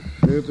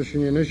Het is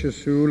een nische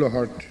soele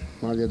hart,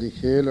 maar je die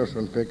gelers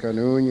en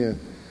pekanoenje.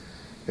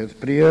 Het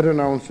prieren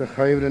aan onze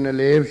geivende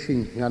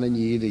leefzin aan een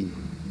jieding.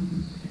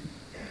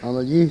 En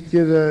dan jicht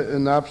je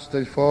een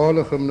abstel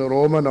volg om de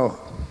Rome nog.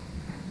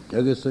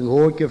 Het is een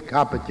hoogje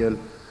kapitel.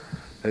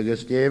 Het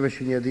is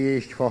even je die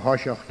is voor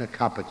hoschach een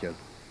kapitel.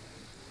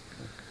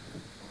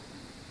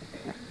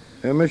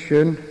 En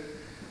misschien,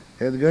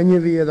 het gun je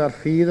wie daar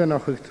vierde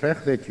nog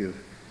getrecht het je.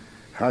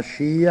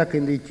 Hashiak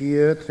in die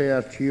tier,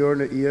 treartier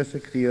de eerste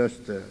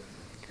Christen.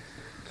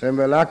 Trem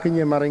we lakken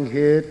je maar een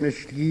geet, ne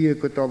schlie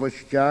kut alle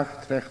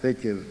stjach trecht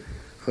het je.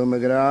 Gumme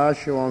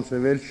graasje, want ze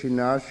wil je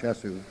naast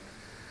jasu.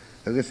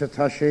 Er is het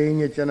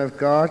hascheenje en het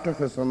kaartig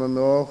is aan de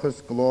nog eens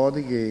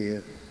glode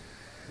geën.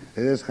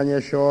 Er is gaan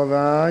je schoen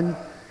aan,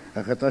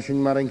 en het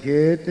haschen maar een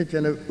geet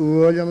en het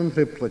oorje en een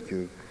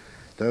tripletje.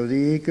 Dat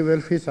die ik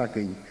wil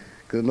visakken,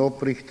 kun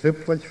opricht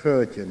tripletje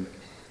vuurtjen.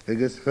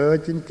 Er is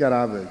vuurtjen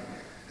tjarabig.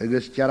 Het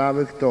is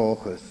tjarabig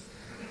toges.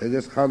 Het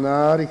is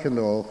ganarig en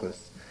toges.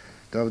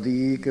 Dat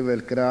die ik wil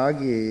graag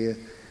geën,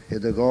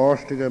 de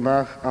gorstige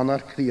mag aan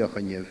haar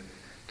kriegenje.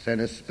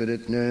 Zijn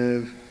spirit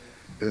neuf,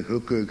 een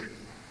hoekig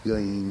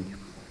gaan.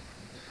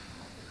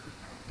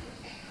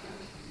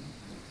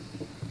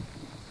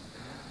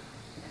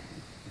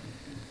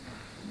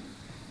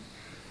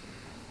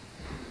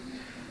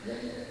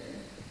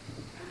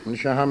 En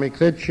ze hebben ik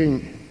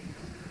kletschen.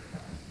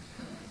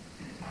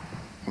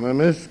 Maar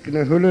misschien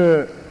een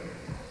hele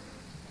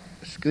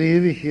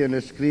schrijvige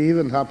en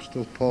schrijven habst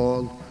op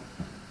Paul.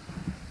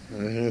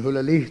 Een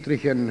hele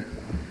lichtrigen.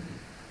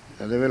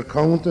 Dat wil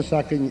counten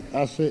zaken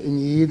als ze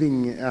in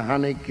jieding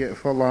han ik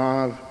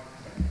verlaar.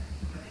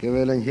 Je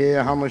wil een heer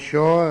hammer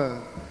show.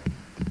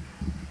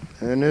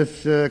 En is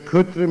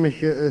kutre met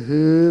je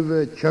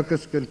heuve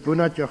tjakkeskel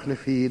punatjach ne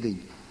fieding.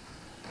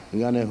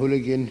 Gaan een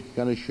hooligan,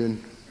 gaan een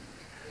schön.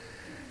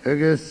 Het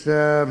is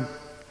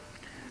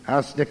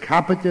als de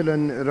kapitel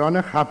en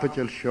ronne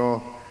kapitel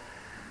show.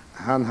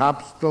 Han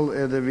habstel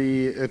er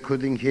wie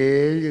kudding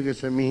heel, je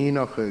is een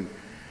mihinoch.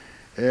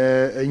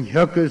 Een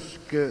hukkesk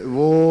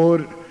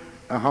woord.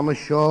 Hammer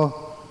show,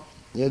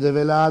 de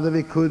welade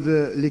we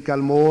kudde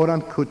likalmor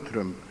aan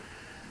kutrum.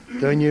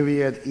 Dan je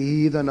wie het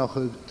ieder nog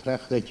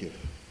trechtetje.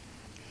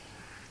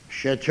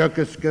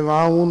 Schetjukes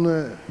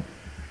gewoon,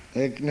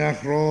 ik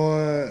nach ro,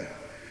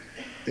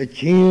 het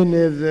tien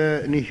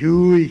is niet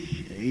huig,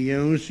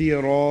 jongens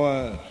hier ro,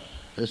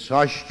 het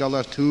saschtel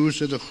er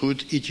tussen de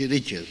goed ietsje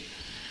ritje.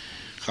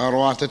 Ga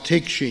ro at de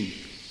tikschen,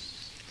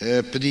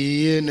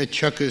 pedien het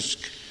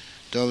tjukkesk,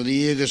 dat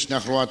die is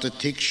nach ro at de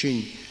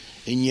tikschen,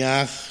 in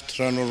jaag.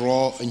 Tran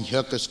ro en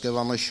hukkes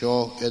gewanne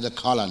show in de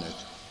kalanek.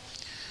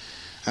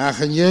 En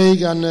gaan jij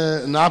gaan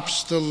een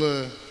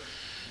abstel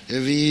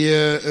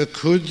wie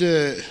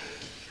kudde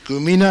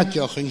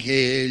guminatjoch een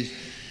geheel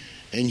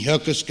en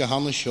hukkes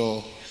gehanne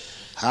show.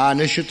 Ha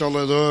is het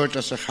alle door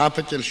dat ze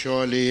kapitel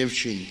show leeft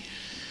zien.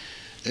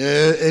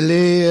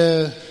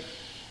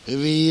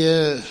 Wie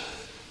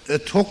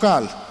het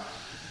tokal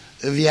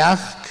wie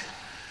acht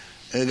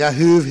ga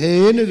huv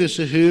heen dus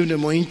ze huv de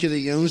mondje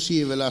de jongens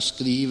die wil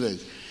schrijven.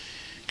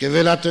 Je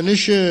wil dat er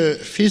niet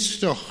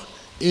visdag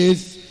is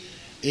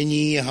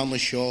in je hammer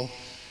show.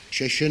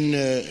 Je schön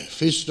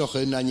visdag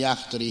in een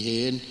jachter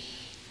heen.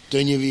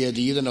 Dan je weer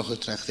die er nog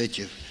getrecht het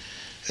je.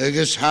 Het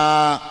is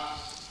ha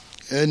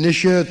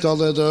niet het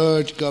alle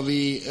dood kan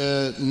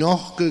we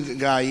nog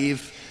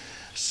gegeven.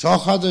 Zo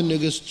hadden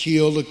we het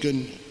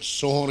tjolken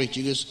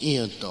zorgjes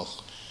in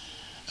toch.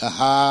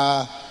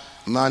 Ha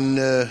man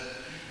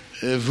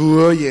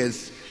voor je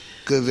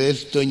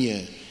geweld dan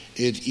je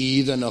het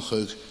ieder nog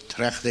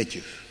trecht het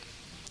je.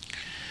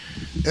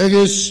 Het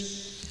is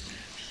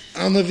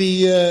aan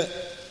wie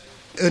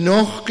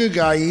nog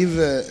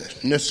gegeven,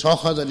 ne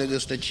sache dat het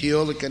is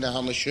natuurlijk en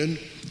han schön.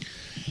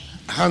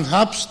 Han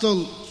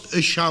habstel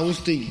een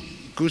schouting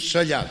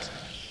kusaljat.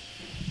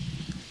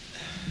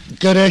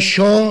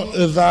 Geresho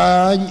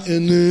van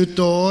een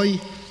toy,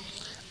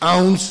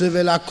 aanse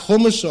wel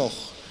komen zo.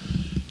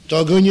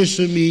 Da gunje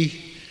ze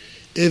mi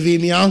wie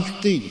mi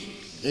achting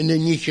in de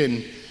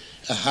nichen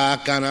ha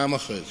kan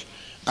amachug.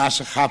 Als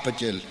een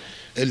kapitel.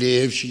 Een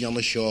leefje aan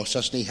de show,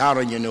 zoals niet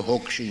haren je een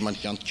hoekje, man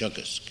kan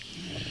tjukkesk.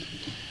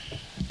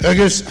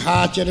 Ergens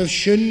had je een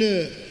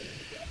schöne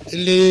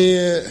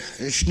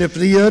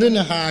schnipperen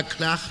en haar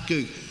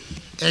klachtje.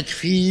 Het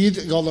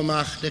viert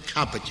allemaal de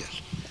kapitel.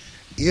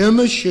 Je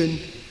misschien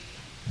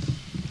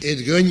het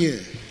gun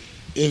je,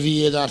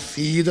 wie je daar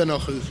vierde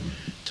nog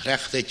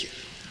terecht het je.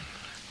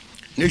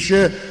 Dus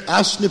je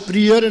als de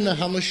prieren en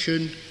haar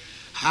misschien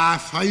haar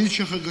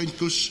feiltje gegund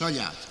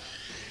kussajat.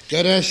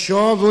 Er is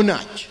zo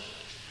wonat.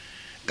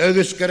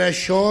 Ergens er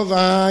zo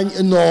van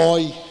een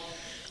nooi.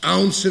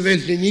 Aanse wil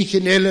je niet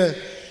genellen.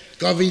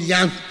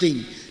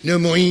 Gaviljanting. Ne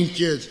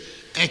moeintjes.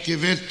 Ik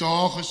wil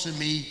toch ze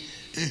mee.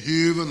 Een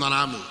huwen naar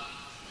amu.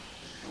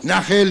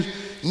 Nachel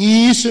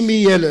niet ze mee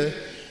jelle.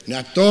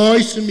 Na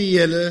thuis ze mee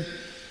jelle.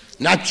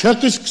 Na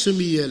tjukkes ze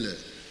mee jelle.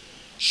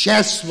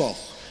 Scheswoch.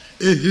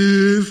 Een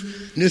huw.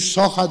 Ne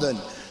sochaden.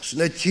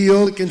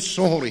 Natuurlijk een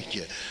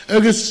zorgje.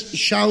 Ergens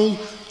schouw.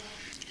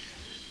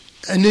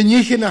 En de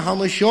nichen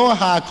han seo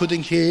ha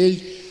kudin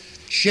keel,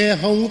 sé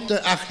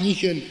honte ach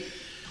nichen,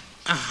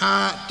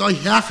 aha, da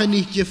jachen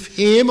nicht je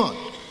fema.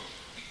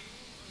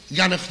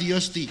 Ganach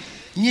Christi.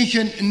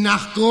 Nichen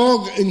nach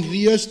Gog in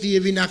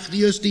Christi, wie nach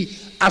Christi,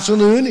 as een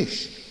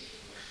unisch.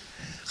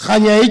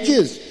 Gaan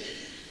jeetjes,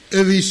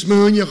 wie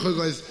smeunjig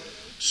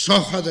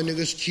socha dan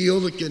is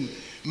kielken,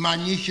 maar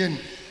nichen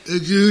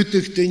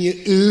gutig in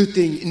je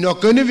uiting, nog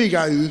kunnen we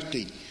gaan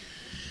uiting.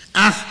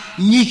 Ach,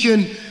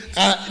 nichen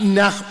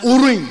nach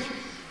Uring,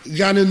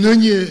 gaan een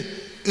nunje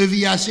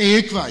wie als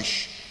ik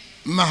was,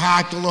 maar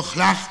haat er nog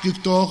graag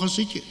getogen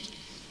zitten.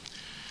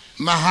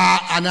 Maar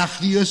ha nach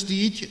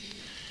Christi itje.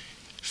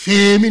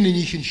 Femine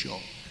nichen show,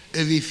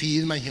 wie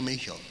viel man hier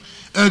mich al.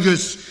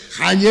 Agus,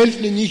 gaan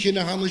jeltne nichen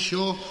nach ham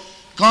show,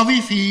 kan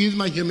wie viel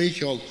man hier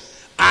mich al.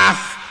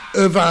 Ach,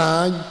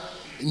 van,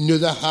 nu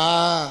de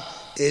ha,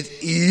 het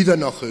ieder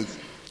nog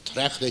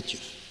trechtetjes.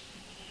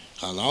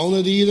 Gaan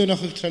alle die ieder nog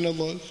trennen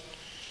los.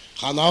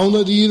 Gaan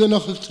alle die ieder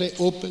nog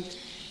op het.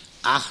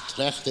 Ach,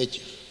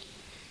 trechtetjes.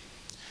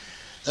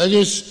 Het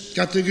is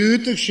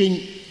categorisch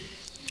zien.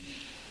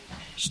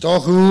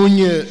 Stok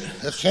hoenje,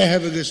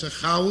 gehebbige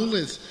gaul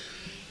is.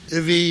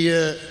 Wie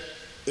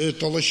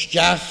het alle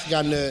stjach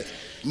gaan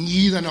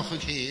nieder nog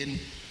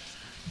heen.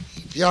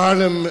 Ja,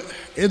 hem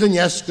in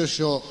jeske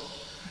zo.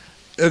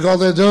 Ik had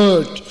het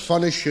dood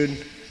van een schoen.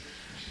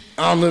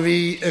 En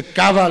wie een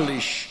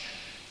kavalisch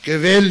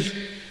gewil.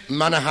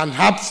 Maar han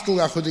hapstel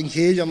dat goed in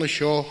heel aan de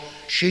show.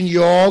 Zijn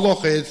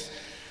jolig is.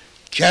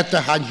 Kette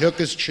han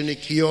hukes zijn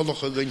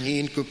kiolig en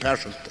heen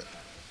kuperselte.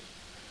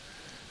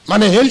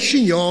 Maar een heel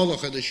zijn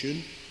jolig is de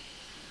schoen.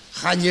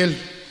 Gaan je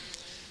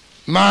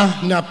maar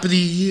na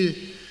prier.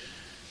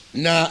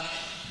 Na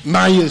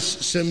maïs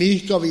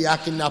semika wie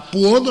jaken na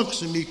poordig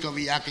semika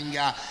wie jaken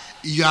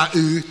ja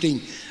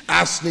uiting.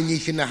 Als men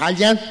niet in de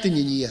haljanten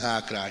in je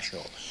haar krijgt.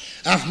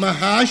 Ach, maar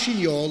haasje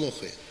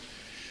jologe.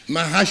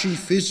 Maar haasje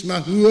vis,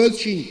 maar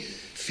hoortje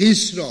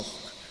visrog.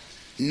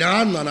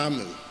 Naan man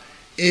amu.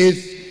 Is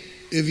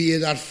wie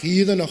daar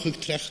vierde nog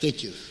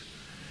getrechtet je.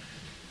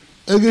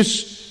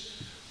 Dus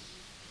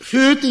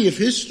voert je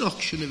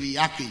visrog zullen we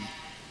jakken.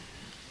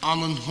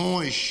 Aan een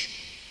huis.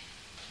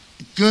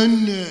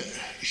 Kunnen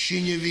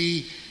zien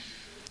we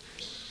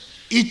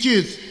iets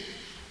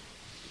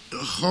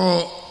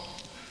gaan.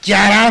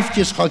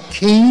 Jaraftjes gaat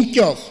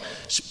kindjes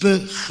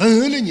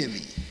spegelen je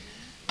wie.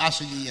 Als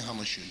ze die gaan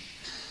doen.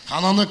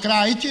 Gaan aan de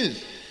krijtjes.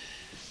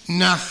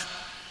 Nach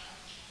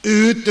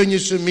uit je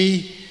ze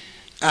mee.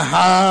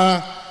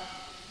 Aha.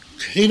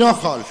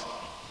 Kinochal.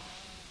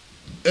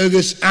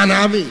 Ergens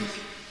aanhaving.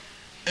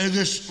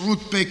 Ergens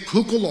roet bij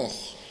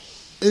kukeloch.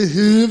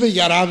 Huwe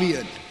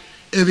jaravien.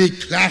 Wie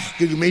klacht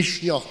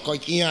gemischt nog.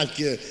 Kijk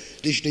je.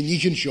 Dit is de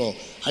nieten zo.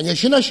 Gaan je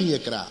zien als je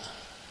krijgt.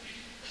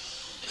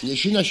 Gaan je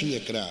zien als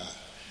je krijgt.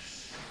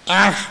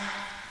 Ach,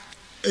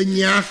 een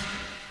jaar,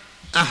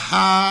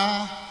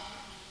 aha,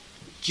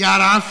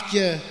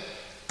 jarafje,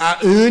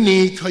 a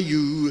unie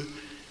kaju,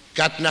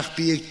 gat nach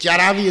bier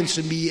jaravien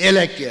se mi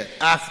elke,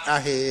 ach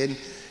aheen,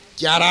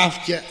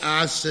 jarafje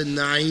a se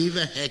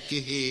naive hekke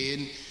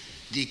heen,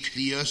 die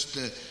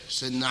krioste,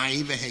 se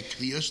naive hek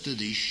krioste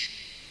dish.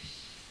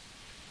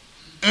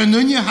 En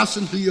nun je has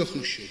een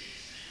huurgusje,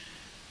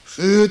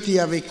 voert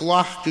je we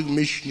klachtig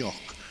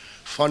misnjok,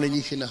 van een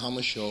niet in de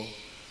hamme show.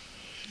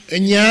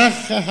 En ja,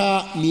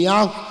 ha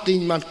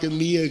miautin met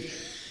gemir.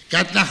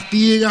 Gat nach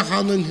bier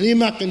gaan een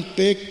grimak en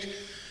pik.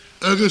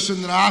 Ergens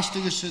een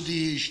raastige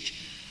sediest.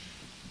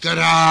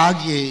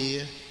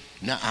 Geraadje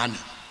na aan.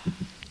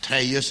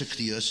 Treijse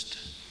Christ.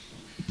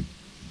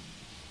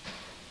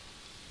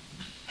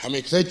 Ham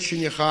ik zet in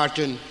je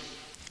gaten.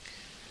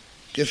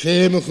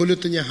 Gefeeme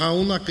gulut in je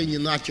haunak in je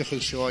natje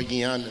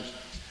geschogen aan.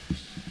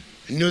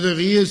 Nu de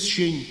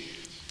weesschien.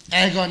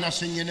 Egan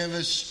als in je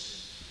neves.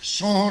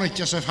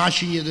 Zorgjes of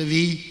hasje je de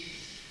wie.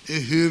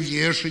 Huw je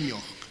eerste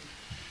nog.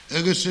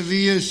 Ergens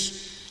wie is.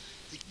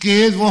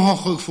 Keer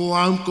wat ik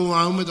voor hem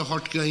kom met de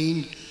hart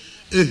gaan.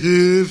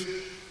 Huw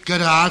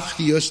graag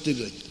die eerste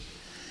goed.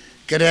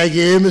 Krijg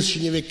je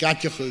misschien je weer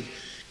katje goed.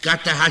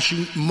 Katte hasje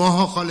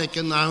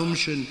mogelijke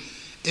naamschen.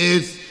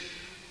 Is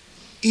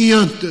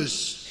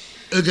ientes.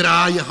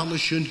 Graag je gaan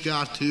schön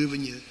kaart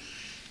huwen je.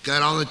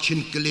 Kan het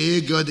schön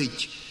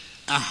geleegd.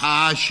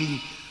 Hasje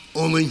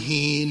om en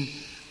heen.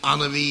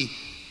 Aan wie.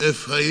 Een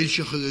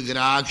vuiltje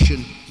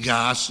gegraagschen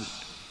gassen.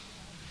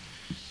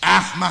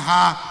 Ach, maar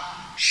ha,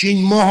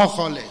 geen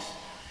mogelijk.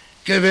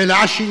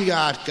 Gewelashing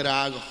gaat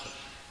graag.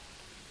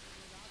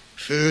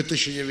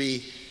 Voertje je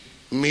wie,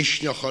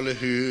 mis nog alle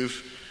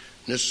huif,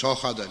 ne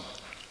sochaden,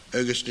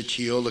 ergens de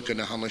tierlijke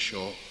ne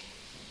hammershow.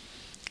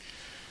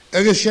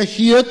 Ergens je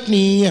hier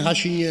niet,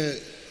 als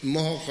je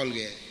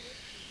mogelijk.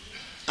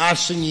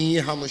 Als je niet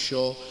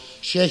hammershow,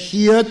 je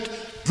hier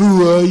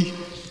boei,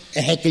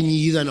 en heb je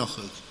niet dan nog.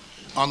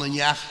 Aan een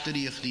jachter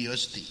die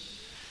Christi.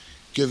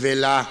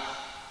 Gewilla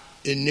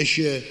een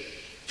nisje,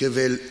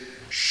 gewil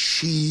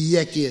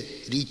schieke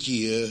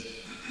rietje,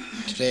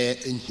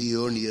 tre een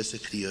hioniese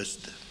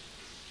Christi.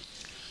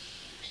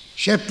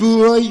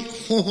 Schepui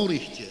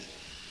hoortje.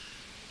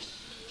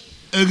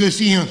 agus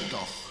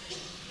íontach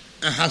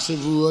a has a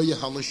bhua a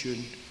hanna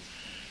sin.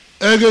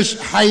 Agus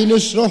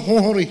hainas ro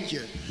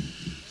hóriche,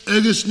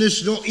 agus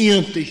nis ro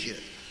íontiche,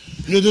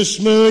 nu de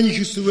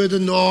smöniche su wed a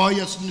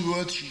nái as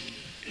nuad sin.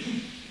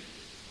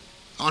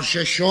 Ar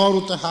sé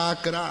searú a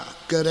hágra,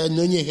 gur a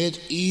nunne het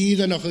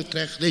íða nach a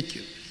trech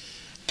litje,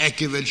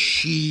 ekki vel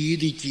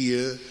síd I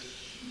tíu,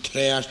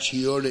 trear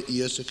tíorle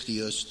Ies a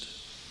Christ.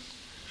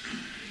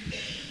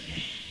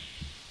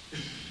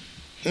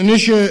 En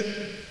is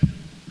je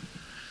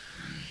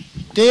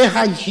de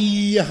han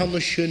hier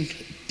han sin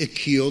I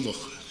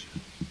kiolach.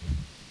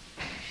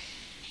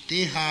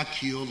 De ha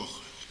kiolach.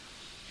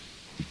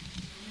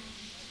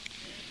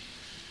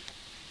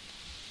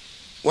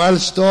 Wel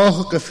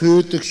stoch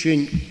gefühlt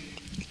sin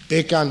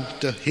began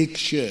de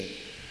hiksje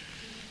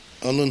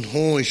an een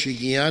hoosje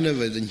gianne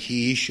with een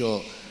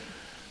hiesho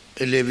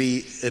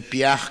levi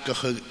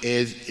biachkige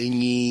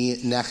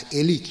in nach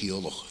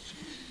elikiolach.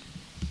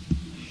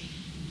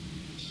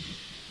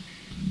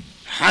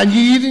 Han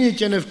hierin het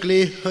jen of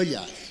klee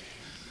huljas.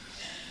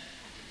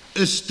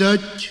 Is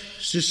dat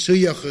se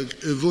sujachig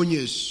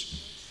wonjes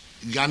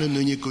gan een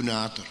nunje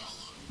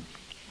kunaterach.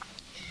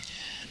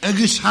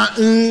 Agus ha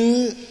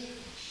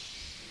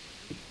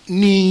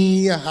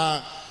nie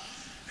ha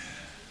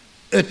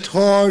het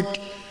hoort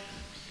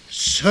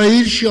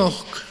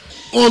seilsjoch,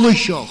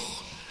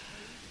 ollesjoch.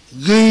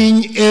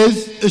 Geen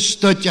is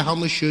stadje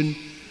hammerschen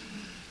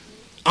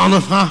aan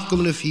een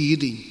vraagkomende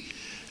vierding.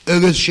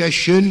 Agus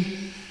session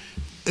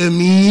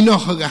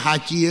nog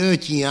gehad je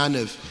uit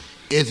Janef.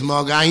 Het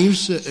mag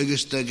geheimse,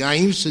 agus de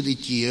geheimse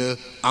dit je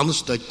aan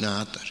stad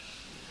nater.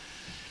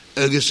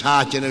 Agus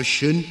had je nou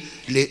schön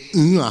le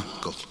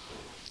unakel.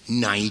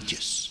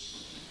 Nijtjes.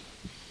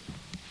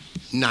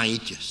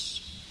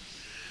 Nijtjes.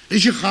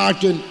 Dus je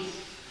gaat een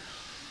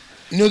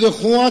nu de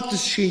grote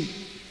zien.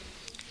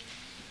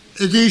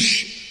 Het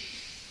is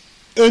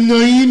een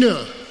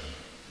neine.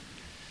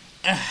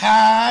 Een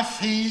half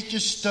heeltje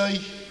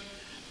stui.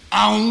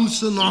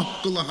 Aanse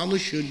nakkele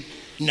hannesjen.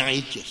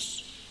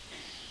 Nijtjes.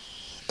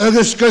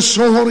 Agus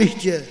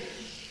gesorgje.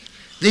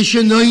 Dus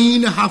je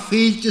neine half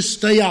heeltje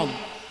stui aan.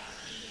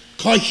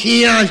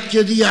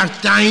 Kacheeltje die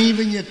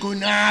artijven je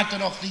konater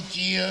nog dit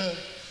hier.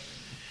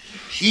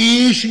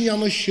 Hier je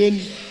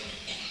hannesjen.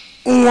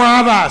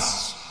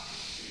 Oavas.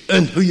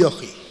 Een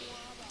hujochie.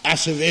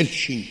 Als een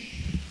welschien.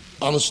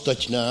 Anders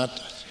dat je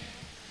naad.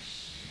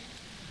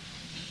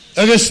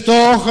 Is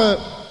toch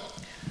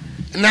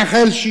nach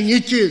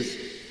helsingetjes.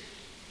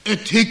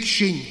 Het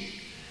hikschen.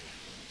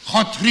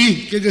 Gaat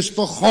richt. Is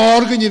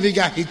begorgen je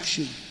weer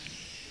hikschen.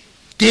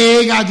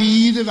 Tegen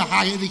die ieder we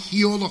gaan de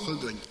gioloch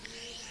doen.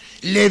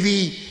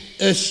 Levi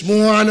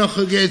smoanog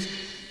gegeet.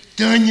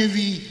 Dan je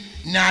wie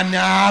na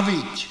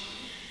navit.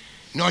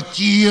 Not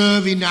je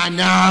wie na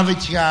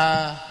navit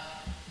ja.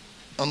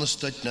 Anders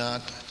dat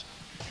naad.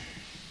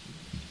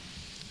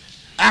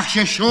 Ach,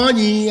 je schon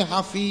niet,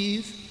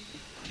 Hafiz.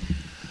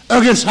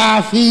 Agus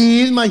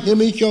Hafiz, maar je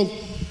moet je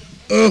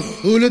een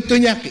goede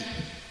tonjaki.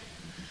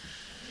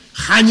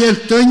 Ga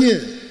je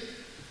tonje.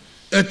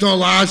 Het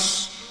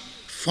alas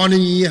van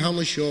een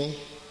jaar show.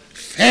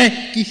 Fek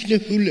ik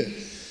de hule.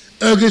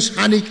 Agus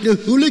han ik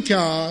de hule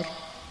kaar.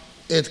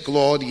 Het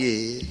glad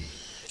je.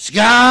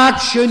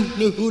 Schaakschen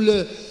de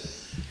hule.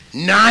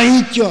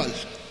 Nijtjal.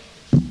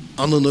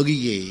 Aan een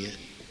ogie je.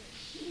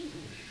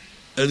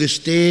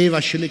 Agus de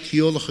was je een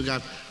kiolig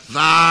gegaan.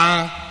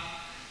 Waar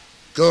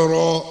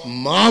gero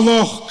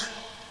maloch.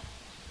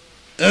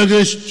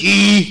 Agus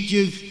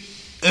tietjig.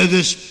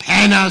 Agus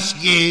pennas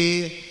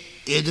ge.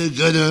 De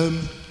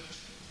gudum.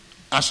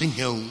 As een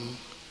jong.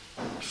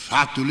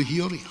 Fatule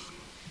hierig.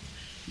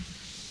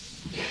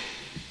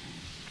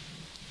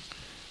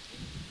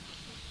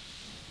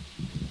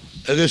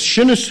 Agus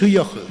schönes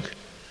hujochig.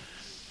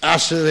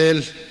 As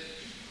wel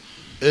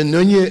een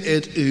nunje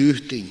het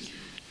uiting.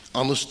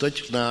 Anders dat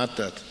je naad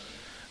dat.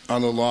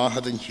 Aan de laag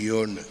had een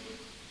hjorne.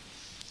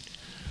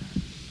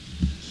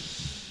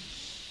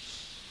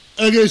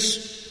 Agus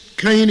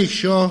kan ik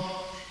zo.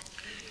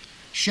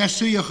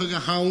 Chassuige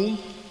gehouden.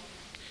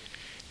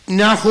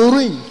 Nach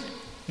oring.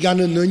 Gaan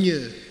een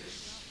nunje.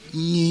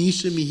 Niet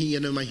ze me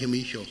hier naar mijn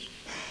michel.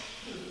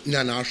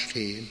 Na naast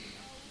heen.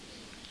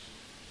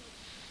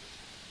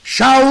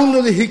 Schauen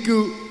naar de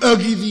hikku.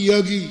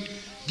 Uggy.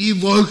 Die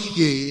wolk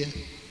je.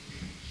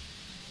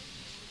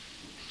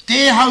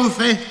 Die hou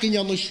vecht in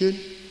Janne schön.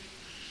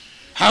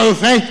 Hou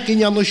vecht in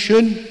Janne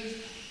schön.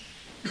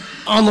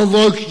 Aan een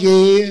wolk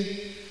je.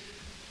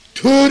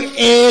 Tur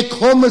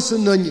komen ze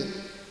nunje.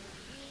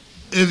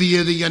 En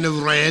wie de Janne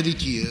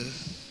vrijheid hier.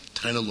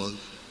 Trainen loop.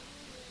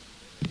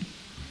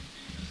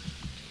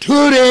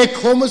 Tur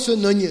komen ze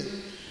nunje.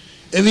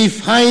 En wie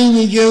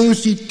fijne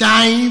jongens die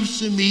tijd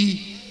ze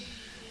mee.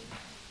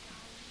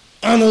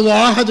 Aan een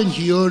laag een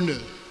hjorne.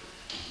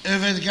 En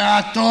wat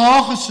gaat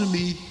toch ze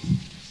mee.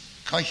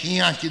 Kan geen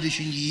hartje dus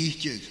een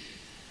jeetje.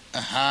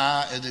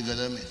 Aha, en de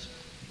gedem is.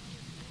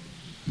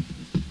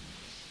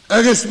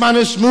 Ergens man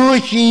is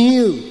mooi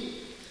hier.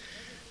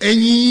 En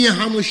hier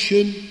hebben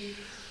schön.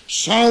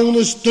 Saun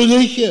is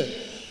dunnetje.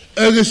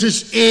 Ergens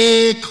is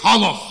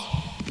hallig.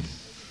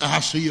 a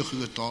hasuach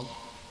getal.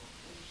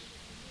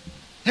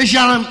 Is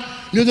aan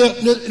nu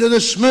de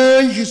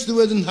smuintjes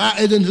toe in een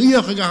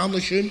huige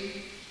gehandeld zijn.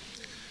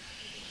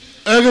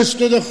 Ergens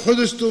nu de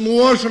godes doen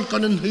oorzaak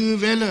kan een hu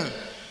willen.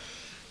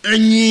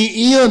 En je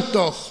iemand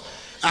toch.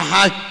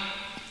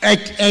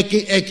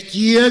 Ik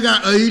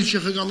diega uiltje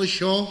gegaan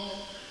show.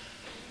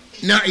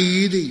 Na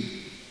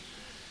iedereen.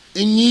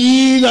 En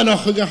je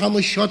nog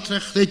gegaan shot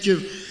recht dat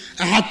je.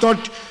 Had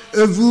dat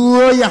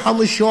woer je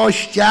gaan show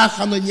stag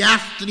aan de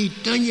jacht die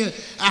tunje.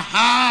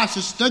 Aha,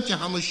 ze stukje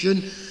gaan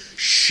schön.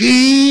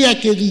 Zie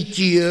ik die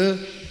dier.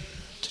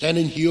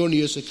 Trennen hier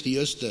niet eens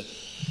Christus.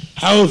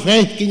 Hou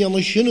weg in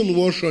je schönen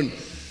worschen.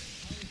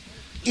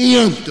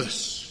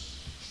 Iantus.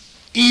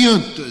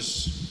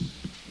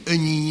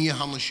 En je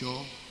gaan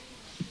show.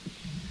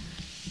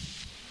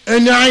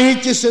 En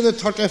eindjes in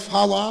het hart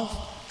val af.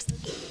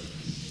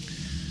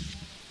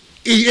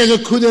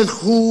 Ik kon het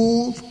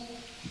goed.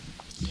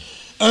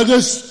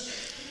 Agus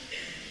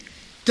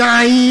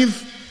Dave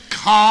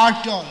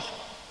Carter.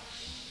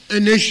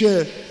 En is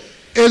je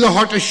in de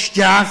hart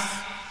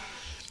stag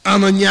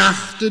aan een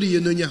jachter die je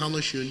in je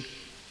handen schön.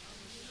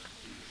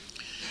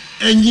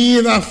 En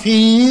je was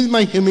veel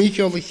mijn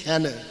gemeente over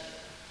kennen.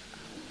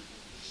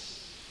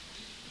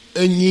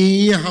 En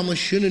je handen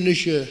schön en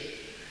is je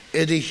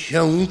in de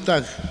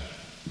gronddag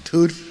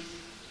tur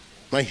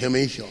mijn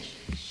gemeente.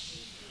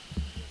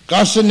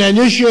 Gassen en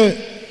is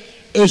je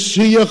een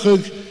zuige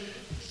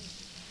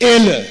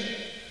Elle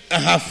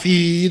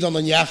hafi dan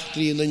een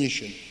jachter in een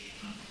schön.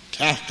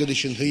 Takke de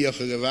schön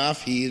huige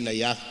gewaaf hier naar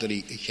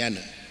jachter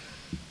kennen.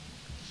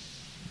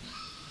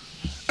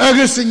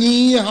 Ergens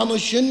in je handen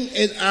schön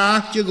het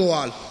achtje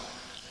goal.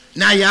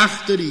 Na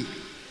jachteri.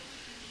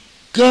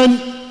 Kun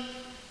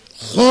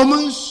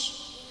gommes,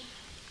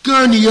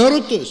 kun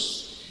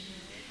jortus.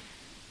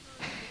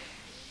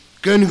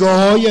 Kun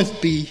gooief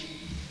bij,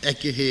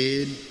 ik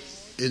heen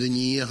in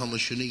de je handen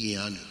schön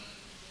gaan.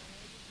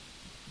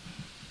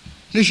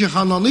 Dus je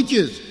gaat dan niet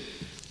je.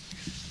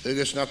 Het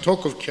is na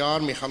toch of jaar,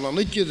 maar je gaat dan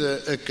niet je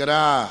de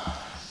kra.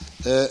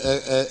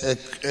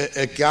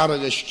 Ik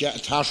jaren de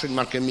taschen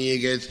maken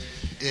meegeet.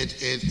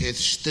 Het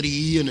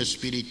strieën het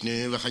spirit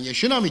nu. We gaan je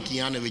schön met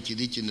die aan, weet je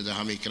dit in de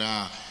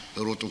hamikra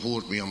rote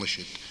hoort mee anders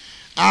shit.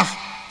 Ach,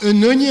 een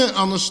nunje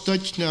anders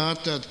stuk na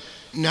dat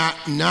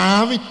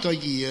na weet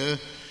dat je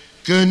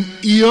kun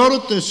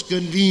iortus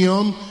kun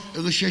vion.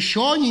 Er is je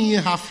schon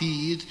je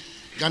hafid.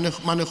 Kan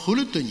ik maar een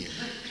goede tunje.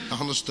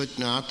 Anders stuk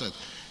na dat.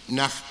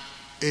 Nach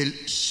el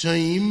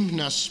seim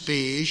na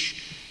space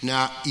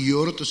na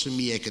iortus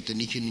mieket en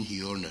niet in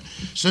hierne.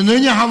 Zo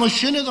nu je hebben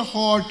schön de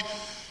hart.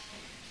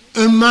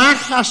 Een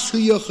magas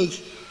suyachig.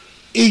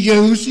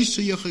 Ijeusi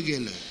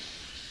suyachigele.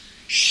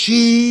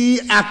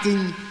 She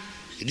akin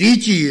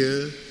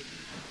ritie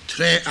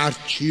tre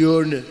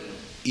artiorne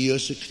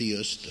iose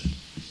Christe.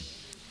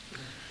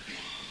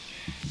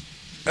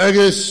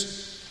 Ergens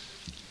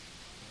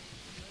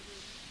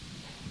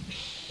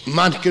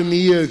manke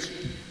mir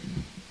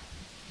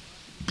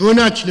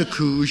bunat ne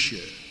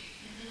kusje.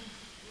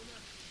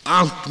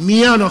 Alt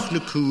meer nog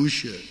ne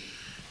kusje.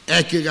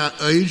 Ik ga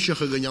uiltje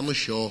gegaan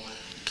show.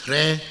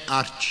 Tre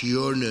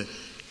artiorne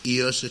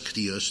iose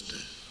Christe.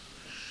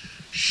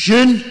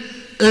 Schön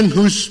een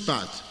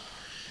huspad.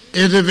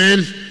 Er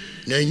wel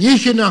ne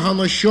niet naar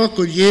hem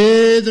schokkel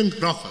jeden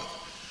krocher.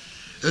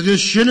 Het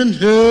is schön een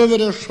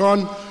heuver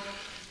schon.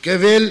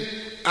 Gewil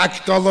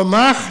aktolle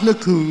machne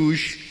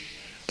kusch.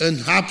 Een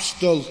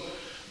hapstel.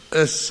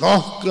 Een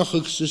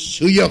zorgelijkse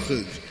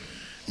sujachig.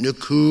 Ne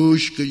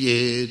kusch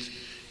geleerd.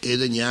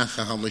 Eden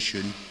jagen hem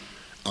schön.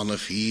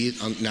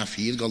 Na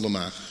vier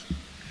gallemach.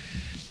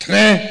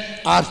 Tre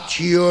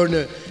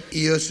artiorne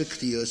iose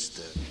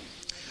Christe.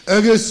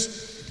 Ergens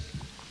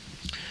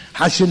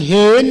has een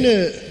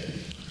heen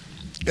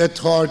het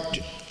hart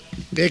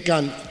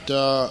bekend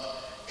de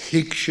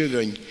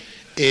hiksjeren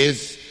is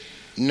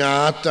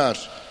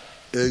natar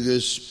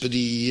ergens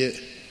brie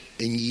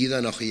in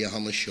ieder nog je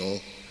handen show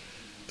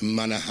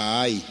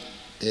manahai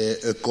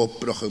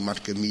koprige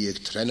marke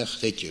meer trenig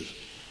ditje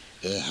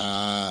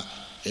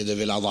de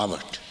wil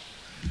adamert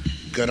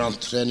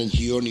garant trennen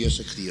hier niet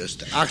eens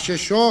Christus ach je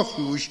show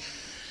goed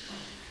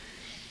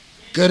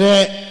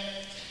gere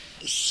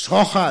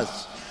sochas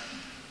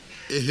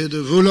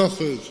de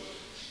woelige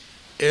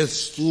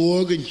is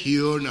slogan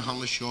hier naar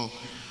handen show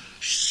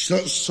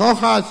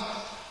sochas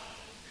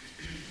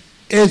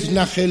is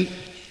nachel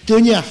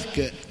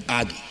tunjachke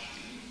adi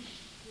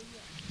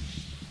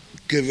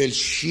gewil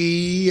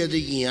schie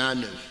de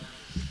janer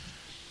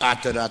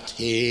atrat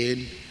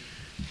heen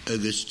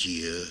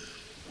augustie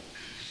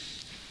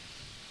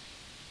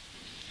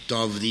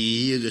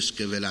davrie is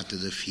gewil at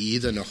de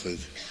vierde nog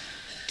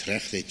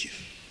trechtetje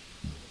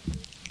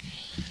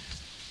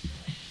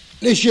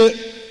lesje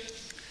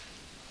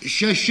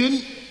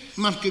session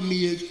marke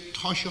mir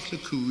taschle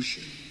kusch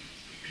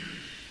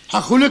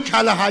ha khule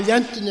kala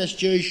halent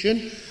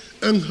nestation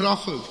een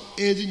grache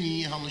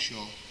edeni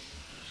hansho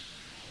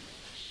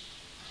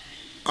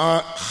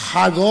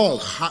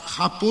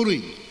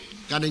Hapuri,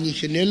 kan een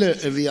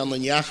schnelle wie aan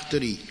een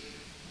jachteri,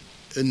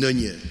 een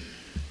nunje.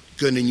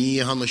 kunnen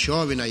nie han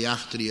seo vi na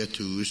jachtri a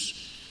tús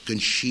gun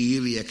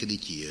sivi ek di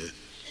kie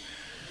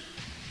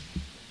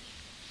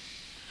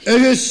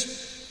agus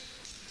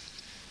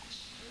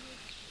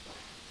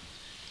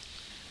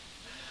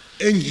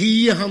en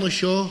hier han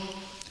seo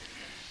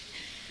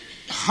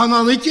han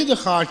anitje de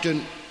garten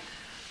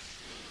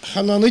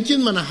han anitje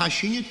man a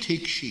hashinje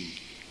tikshi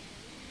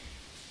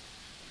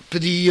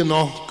pedi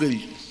noch gul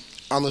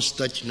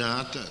anastat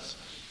natas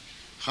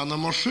han a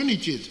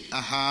moshunitje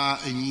aha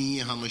ni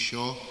han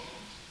seo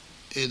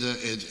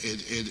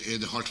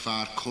ed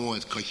hartvaar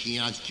koet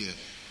kachiatje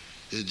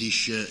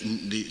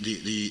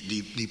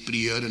die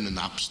prieren en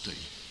abstel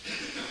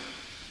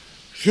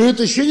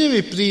Hörte schöne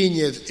wie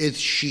prinet et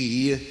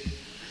schie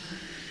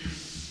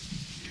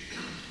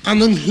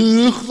an een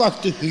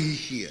hoogwakte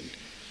huigien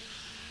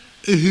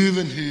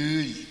huwen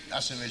hui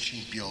as een wel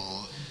sin pio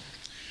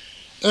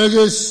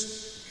agus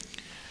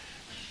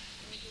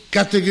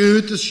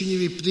kategotes schöne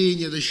wie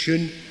prinet de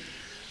schön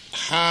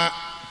ha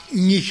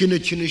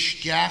nichene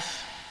stjach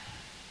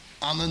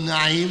an een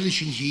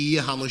naivlichen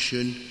hier han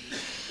schön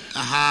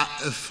ha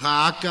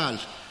fakal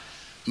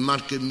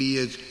marke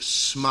mir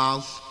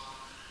smal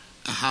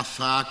ha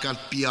fakal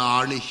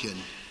piarlichen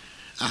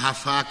ha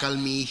fakal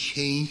mi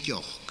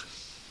heintjoch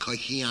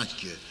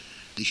kachiatje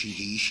dus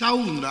hier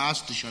schauen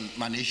rast dus aan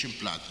manischen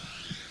plat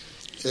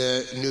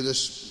nu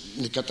dus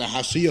ik had de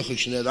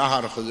hasiach net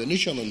daar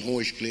niet aan een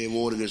hoog klee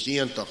worden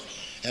gezien toch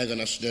en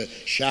als de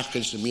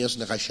schachels de mensen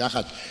naar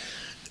schachat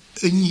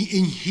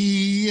in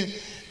hier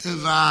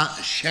waar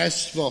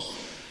zeswoch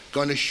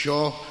kan ik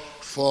zo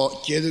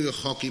voor iedere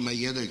hockey maar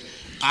ieder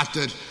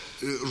achter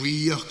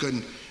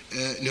riechen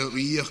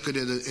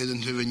in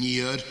een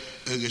souvenir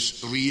ergens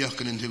riechen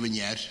in een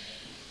souvenir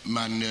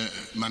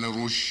man een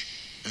roos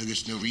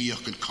ergens een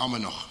riechen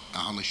kan nog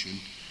aan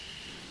schön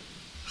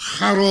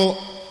Garo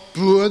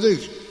broeder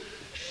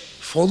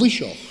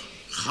volleschog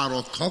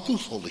Garo kakkel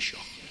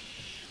volleschog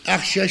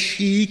ach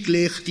schiek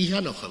ligt die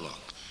nog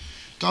gewak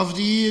dat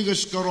die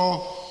ergens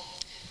garo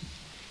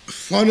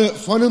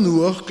van een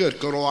hoogker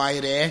garo hij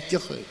recht je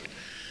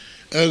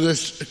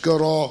ergens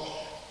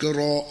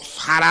garo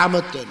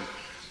farameten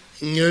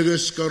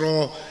ergens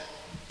garo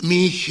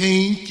mi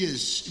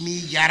geintjes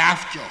mi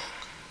jaraftjoch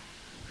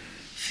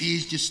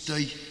vieltjes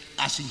te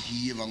as in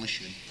hier van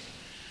schön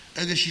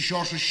ergens je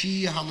zo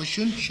schie han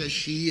schön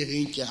schie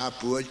heintje ha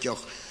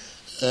poortjoch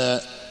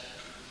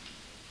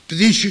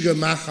predische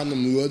gemacht aan de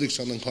moedig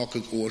van een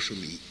kakkel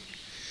oorschemi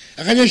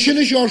en je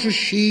schöne zo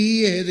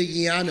schie het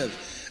ik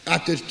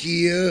at er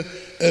die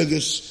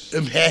ergens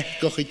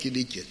kochetje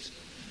dit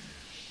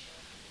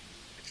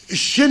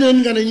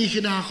Schinnen gaan niet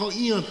gedaan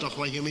gaan toch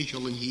wat je mij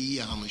al in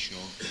hier aan de show.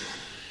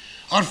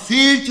 Er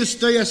veeltjes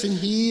thuis in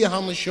hier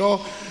aan de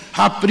show.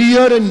 Ha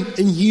prieren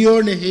in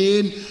hier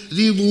heen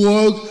die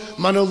woog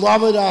maar een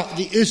lava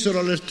die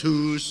Israël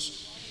thuis.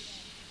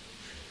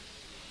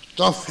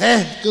 Dat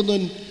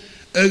vechten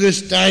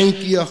ergens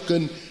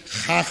denkjagen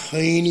ga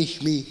geen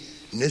niet meer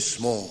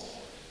nismo.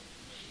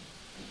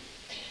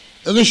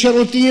 Ergens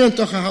charotien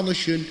toch aan de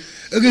schön.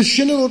 Ergens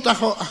schinnen toch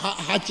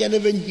had je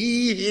even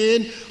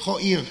hierheen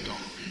gaan toch.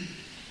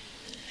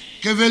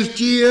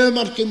 Geweltie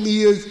maar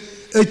kemier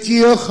het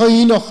je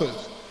geinocher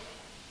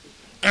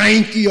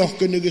eindje ook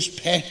kunnen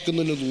gesprekken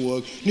in het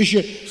woord dus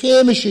je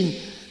femischen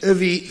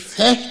wie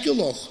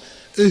vechtgeloch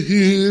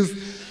huuf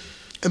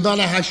en dan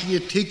had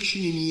je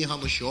tikschen in je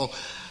hadden zo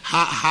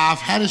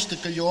half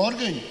hersteke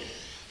jorgen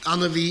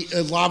aan wie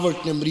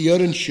lavert nem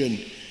rierenschen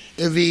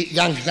wie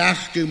gang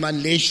zachte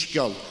man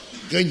leschkel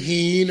gen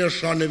hiner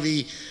schon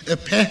wie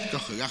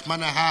pechtige ach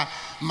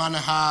man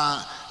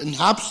ha een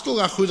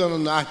hapstel ach goed aan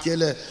een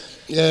nachtjelle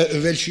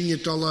welchen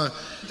je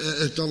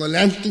tolle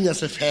lenten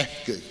als een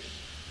vechtje.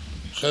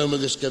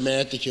 Gommeges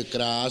gemeentetje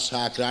kraas,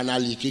 haakran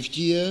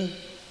alikiktie.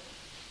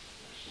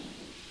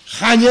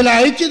 Gaan je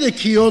leidje de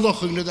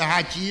kiologen, de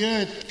hatje,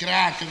 het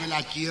kraken wil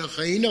dat je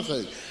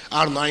geenige.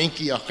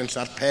 Arnainkie ook een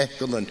soort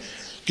pechtelen.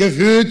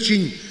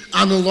 Gevuurtje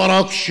aan een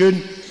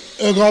lorokschen.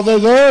 Ik had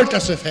het woord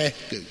als een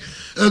vechtje.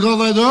 Ik had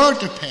het woord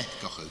te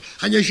pechtelen.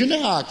 Gaan je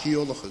zo'n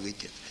haakkiologen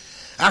weet je.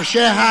 Als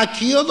je haar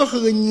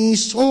kiologen niet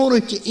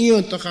zorgje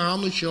in te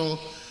gaan zo.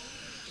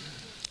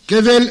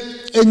 Gewel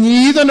en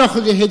ieder nog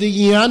gehede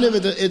jane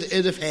met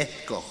de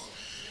vechtkoch.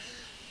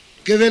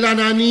 Gewel aan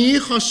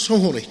een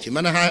gezorgje.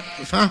 Maar hij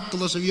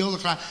vattelde ze wel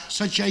graag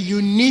such a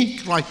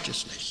unique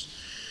righteousness.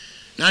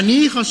 Na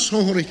niet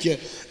gezorgje.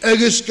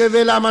 Ergens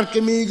gewel aan maar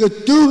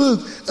kemige toe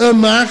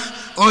mag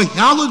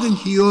oorhalen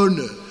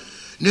hierne.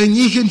 Ne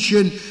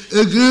nichtchen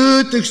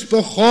goetigs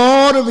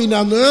begoren wie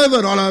na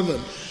never allen.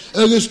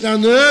 Ergens na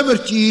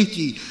never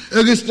titi.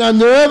 Ergens na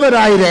never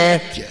hij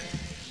rechtje.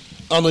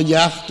 Aan een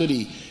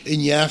jachterie.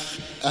 In jacht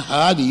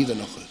aha die er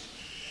nog.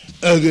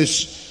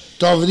 Ergens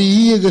dat die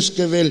hier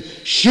gewel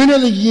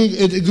schöne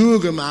het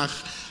goede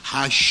mag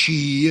ha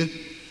schie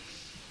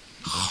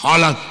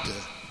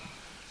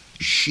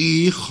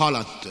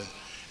galante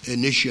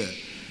en isje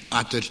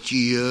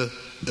atertie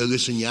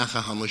ergens een jacht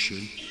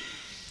hammerschön.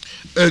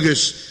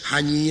 Ergens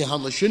hani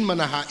hammerschön maar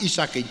ha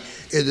Isaac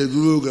het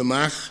goede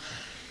mag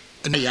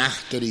een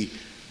jachterie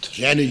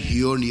trennen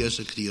hier niet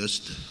als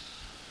Christen.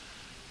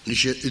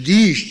 Dus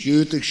die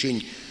stuurt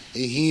zich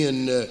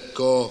hier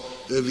ko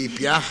wie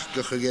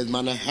pjachke gegeven,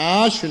 maar een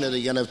haasje naar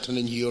de jaren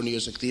trennen hier niet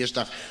als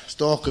Christen.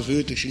 Stok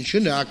gevoerd zich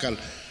schon akal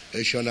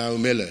schon nou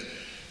mille.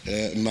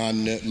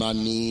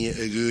 Man niet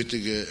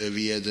gutige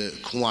wie de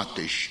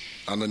kwatisch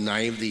aan de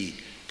naam die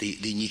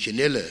niet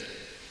genille.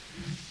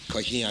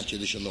 Kan je niet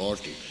dus een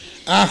oortje.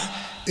 Ach,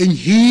 en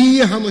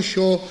hier hebben we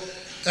zo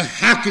een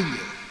hakken.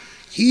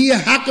 Hier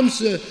hakken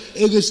ze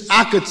ergens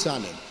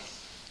akkertsanen.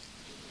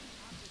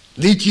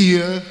 Dit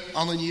hier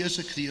aan een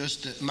Jezus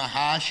Christus, maar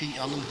haasje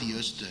aan een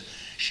Dierste.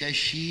 Zij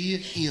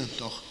hier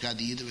toch gaat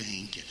ieder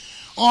heentje.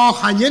 Oh,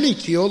 gaan jullie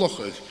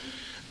theologen.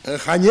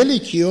 Gaan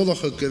jullie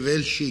theologen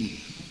gewelschen.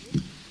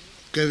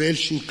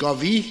 Gewelschen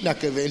kavi, na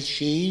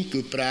gewelschen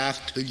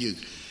gepraat hulje.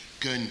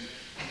 Kun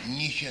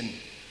niet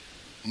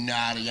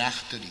naar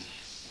jachteri.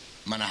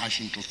 Maar dan has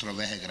je tot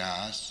terwege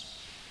gras.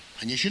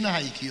 Gaan je zien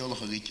naar je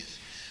theologen ritjes.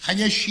 Gaan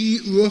je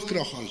zie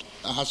uurkrachel.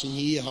 Dan has je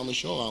hier aan de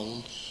show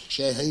aan.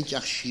 Zij heet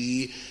je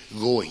zie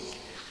going.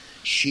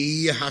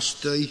 Zie has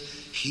je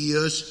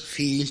hier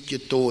veel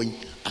te toon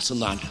als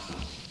een ander.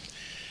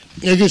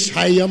 Het is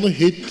hij aan de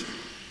hut.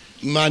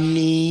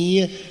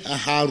 Manie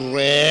haar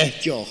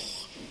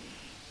rechtjoch.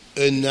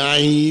 Een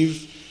naïef.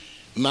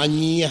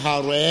 Manie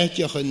haar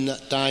rechtjoch een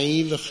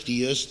naïef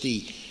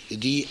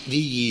die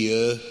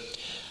hier.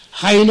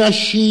 Hij na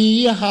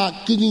zie haar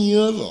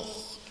knieëwig.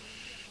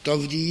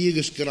 Dat die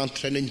is gerand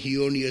trennen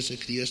hier niet als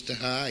Christus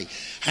hij.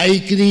 Hij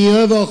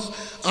knieëwig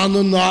aan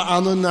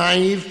een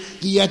naïef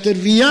die het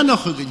er weer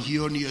nog een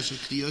hier niet als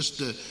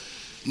Christus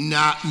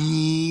na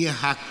nie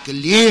ha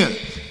geleerd.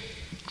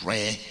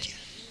 Rechtje.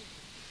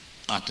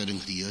 Achter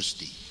een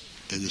Christus.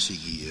 Dat is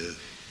hier.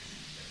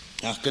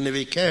 Ach, kunnen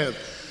we kijken.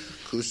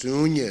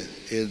 Kusunje.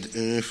 Het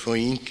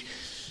vriend.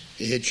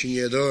 Het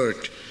je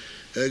dort.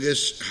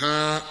 Agus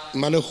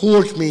man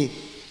hoort me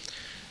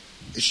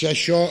sé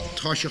seo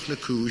táiseach na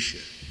cúise.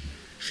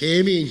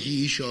 Fémi an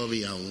hí seo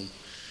bhí ann.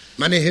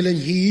 Man hill an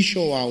hí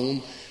seo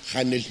ann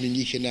chanil na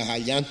níche na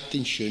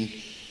haliantin sin,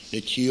 na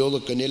tíola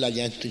ganil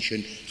haliantin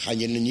sin,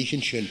 chanil na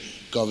níchen sin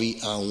go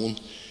bhí ann.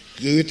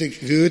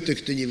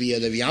 Gúteach dyn bhí a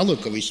bhí ann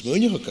go bhí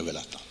smúneach go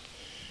bhfuil atan.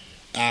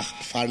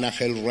 Ach far nach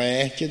hil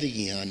réite dy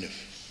ghianamh.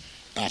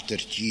 Atar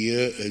tí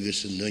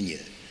agus an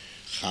nunne.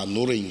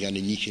 Chanúrin gan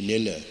na níche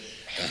nile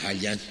a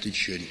haliantin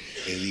sin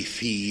bhí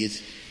fíd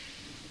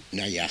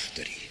na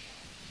jachteri.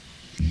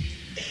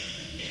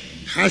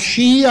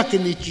 Hashi ac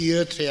yn ei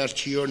dier tre'r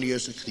tiwr ni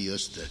ys y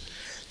Christe.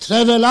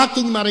 Trefel ac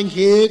yn mar yn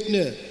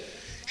hedne,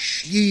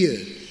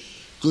 schlier,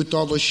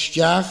 gwtol y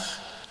stiach,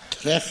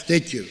 trech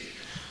dydiw,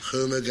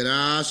 chym y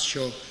gras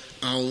sio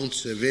awn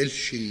sy fel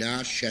sy'n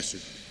na'r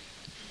siasyn.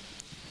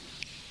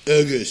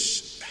 Ygys,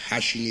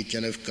 hashi ni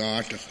genaf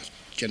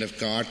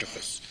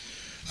gartachus,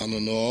 an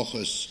yn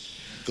ochus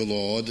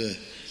glode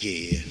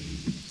ie.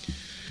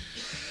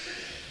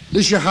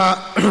 Dus je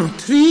ha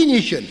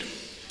trinischen,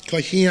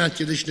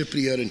 Cochiantje dus de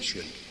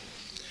prierentje.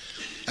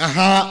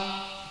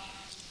 Aha,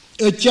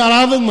 het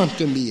jaravig man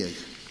te meer.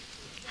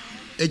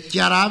 Het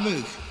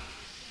jaravig.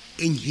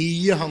 En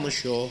hier gaan we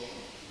zo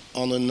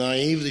aan een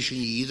naïef dus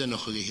in ieder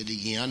nog de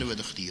jaren met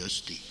de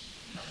Christi.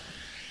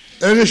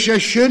 Is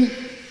een schön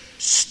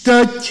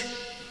stut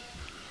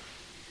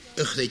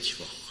een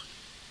gritsvog.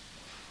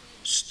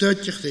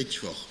 Stut een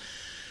gritsvog.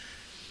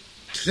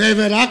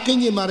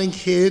 Treverakken je maar een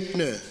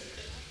geetne.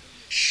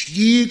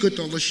 Schlieg het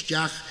al een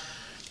stjach.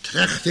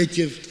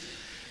 Trechtetje,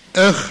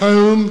 een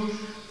geum,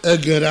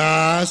 een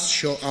gras,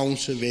 zo aan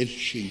zijn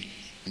welschen,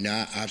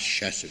 na haar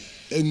schessen.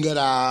 Een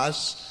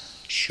gras,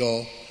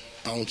 zo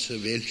aan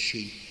zijn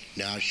welschen,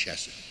 na haar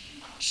schessen.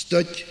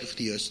 Stot, of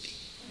die is die.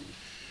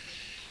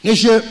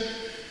 Dus je,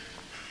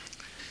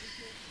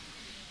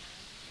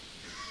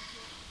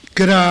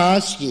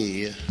 gras,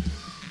 je,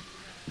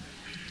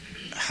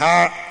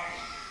 haar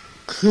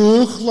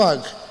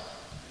kuchlag,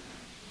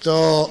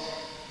 to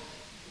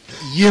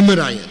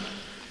jimmerijen.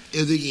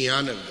 Is de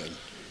jaren gaan.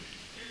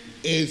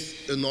 Is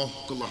een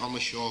nog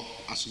kunnen show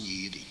als een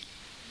jiri.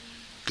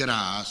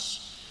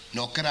 Gras,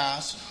 nog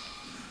gras.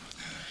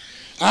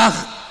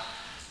 Ach,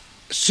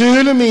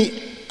 zullen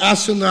we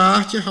als een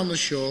nachtje gaan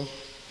show.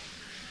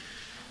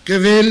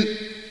 Gewil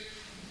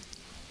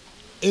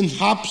een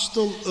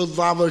hapstel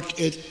wabbert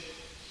het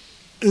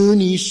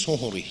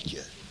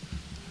unisoritje.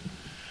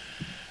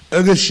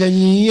 Er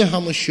genie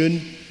gaan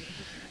schön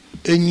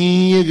een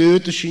nieuwe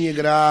goede zien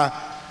gra,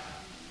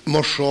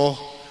 maar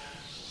zo.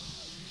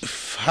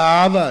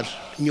 Favor,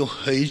 nu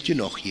heet je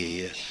nog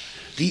je.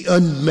 The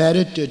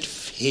unmerited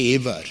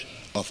favor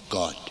of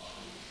God.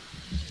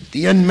 The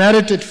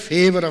unmerited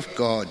favor of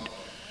God.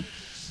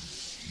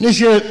 Dus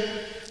je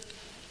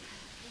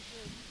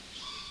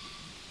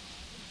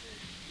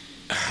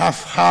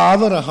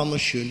favor a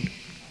hamashin.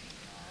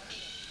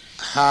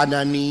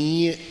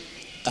 Hanani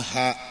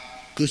ha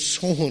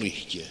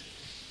gesonrichtje.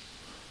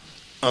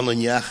 Aan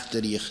een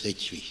jachter die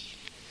gretjwie.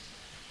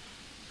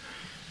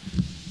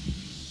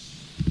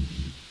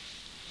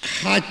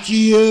 Had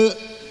je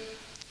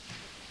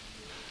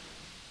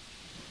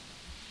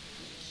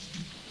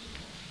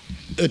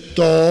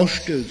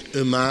dástig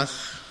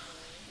amach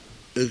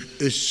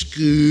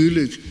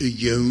scuúlig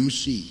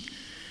jónsaí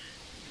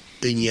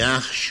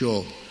neach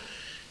seo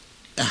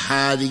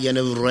háda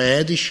dhéanamh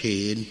réad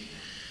séin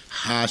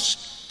has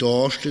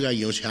dástig a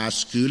jónsaí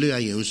has scuúlig a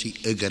jónsaí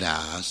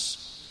grás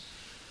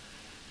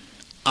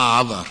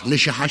aber na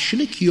sé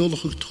hasisina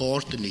ceolach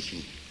táirta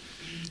nichin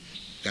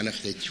gan a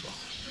chléitfach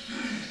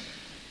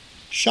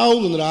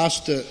Seáil an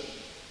rásta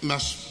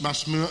mas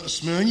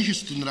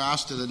smöniges tún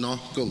rásta a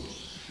nachgul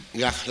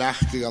ga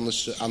chleachta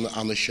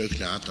an a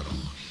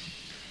seochnátarach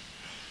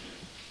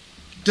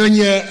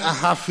Dunne a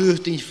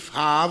hafucht in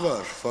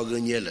favor for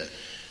gunjelle.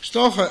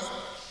 Stoche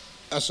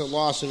as a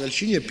las wel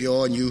sinne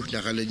bjorn juch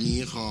nach alle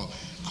nie ga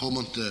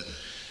kommende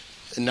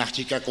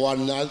nachtika kwar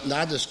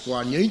na des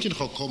kwar neintje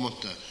ga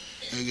kommende.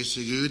 Ges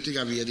gute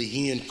ga weer de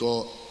hien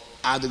go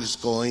aders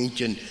go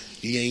eintje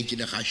eintje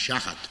nach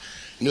schachat.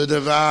 Nu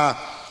der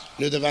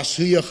war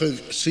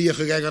suige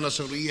gegaan as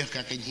rier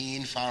ka ken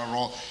hien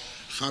faro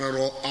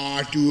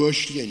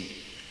artuoslien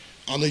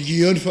an a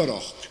jeur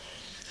veracht.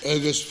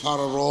 Ges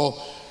faro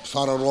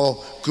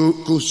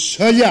go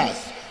sylliad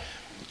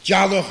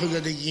dialwch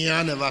ag y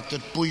gianna wat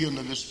yr bwyn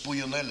agos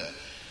bwyn ele.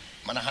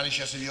 Mae'n hanes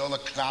as y viola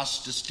class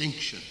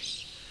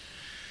distinctions.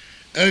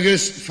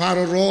 Agos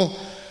farro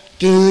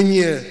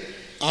dynnu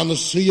an y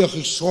syach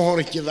ag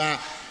sôrach y fa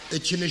y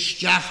ti'n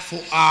ysdiach fo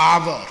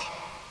afar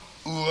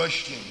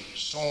uaslin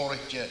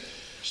sôrach y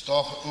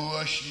stoch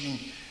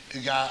uaslin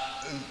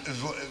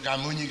ga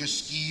mwnig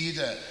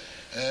ysgida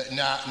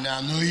na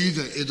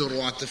nwyda iddo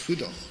roat y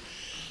ffwdach.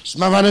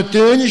 Maar van het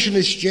tuinje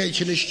is sterk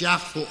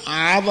voor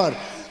aver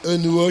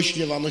een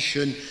woordje van een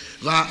schön,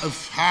 waar een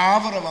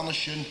vader van een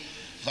schön,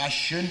 waar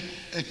schön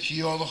een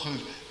kiolige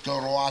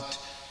geroat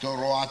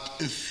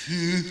een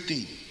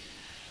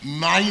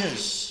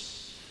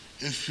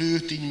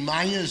 15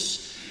 maïs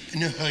in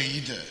de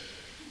heide.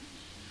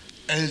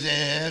 En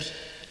daar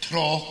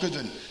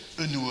trokken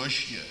een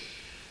woordje.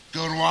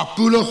 Geroat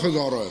pulig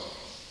geroat.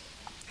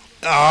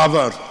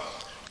 Aber,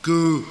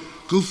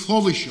 go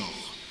volleschog.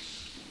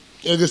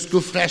 Agus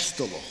go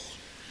freistalach.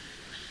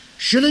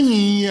 Sinna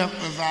ní a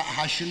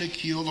bheit sinna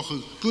ceolach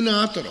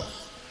gúnátarach.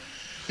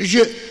 Is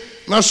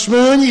mar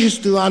smöniges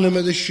tú anam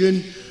a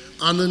sin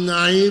an a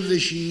naimh de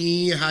sin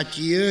ní ha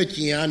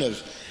tíanamh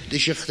de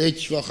se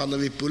chréitfach an a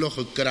bhí púlach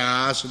a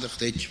grás a de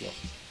chréitfach.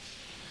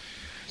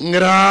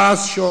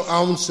 Grás seo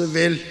an sa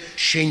bhil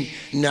sin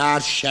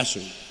náir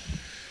seasú.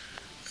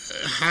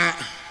 Ha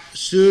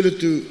súla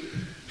tú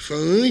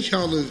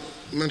fáinchálach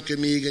man go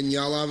mí gan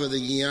nealabh a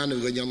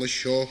ghianamh go nealach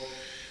seo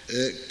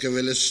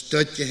gewil een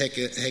stutje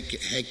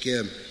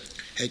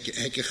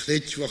hekke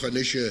chritjwach en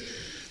isje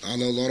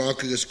aan een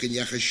lorakjes kun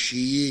je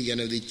geschie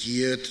en die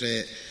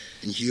tiertre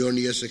en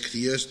hionius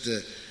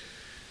Christe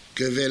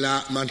gewil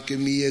man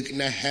gemig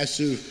na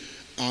hesu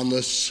aan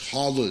de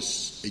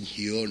schalles in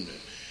hiorne.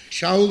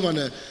 Schau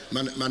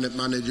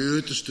man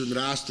goetest toen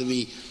raaste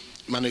wie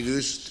man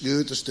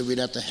goetest wie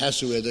dat de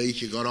hesu dat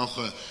je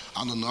garache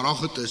aan een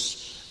rachetes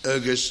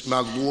Agus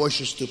mag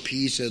loosjes te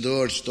piezen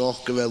door toch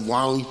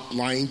gewel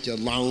lijntje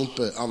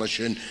lampe alles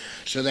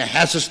zo de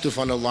hesseste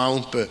van de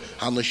lampe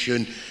alles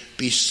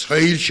bis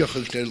heilsje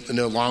in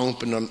de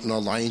lampe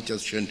naar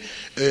lijntjes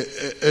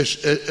is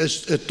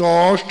het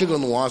doorste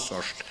gaan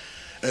wasast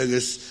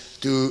agus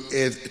tu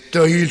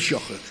heilsje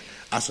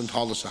als een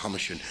alles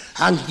alles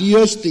hangt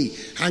justi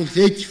hangt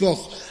dit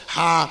voor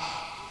ha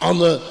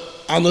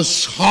aan de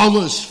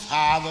schalles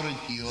vader en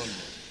dion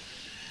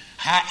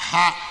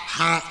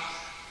ha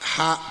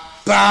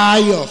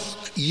baioch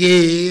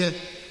je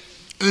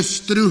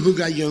struhug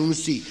a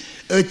jonsi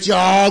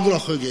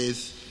jagrach agis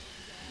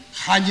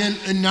chanel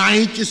een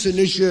naitjes en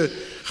isje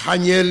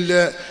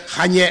chanel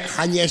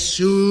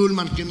soel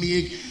man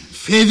kemig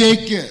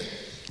fedeke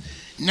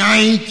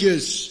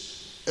naitjes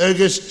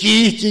agus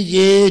kichte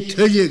je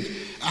tullig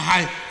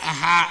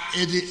aha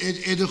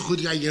ede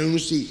goed a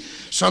jonsi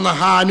sanna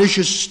ha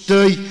nisje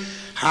stui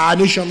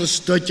Hanisch aan een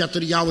stukje at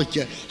er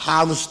jalletje,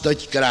 ha een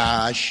stukje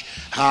graas,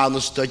 ha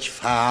een stukje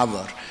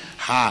faver,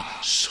 ha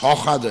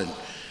sochaden,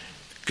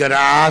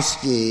 graas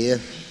geer,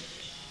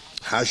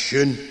 ha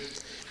schön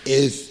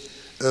is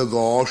een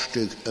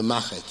gaastuk, een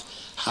machet,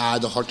 ha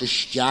de harte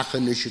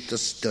stjachen is het een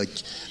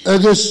stukje.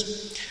 Dus,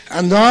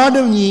 en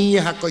daarom niet,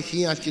 ha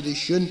kochie had je de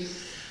schön,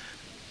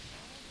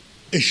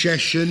 een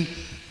schön,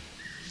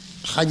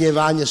 ga je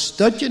waan je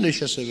stukje, dus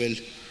je ze wil,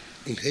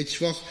 in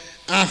hitsvach,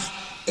 ach,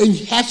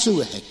 een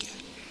hetsuwe hekke.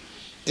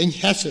 In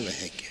hessewe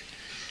hekke.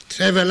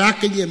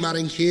 Trevelakken je maar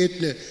een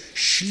geetne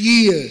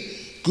schlier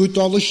goed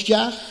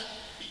allesjach.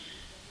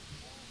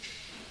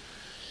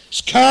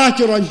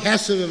 Skater aan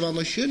hessewe van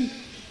een schön.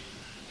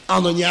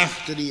 Aan een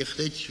jachter die je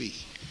glitswig.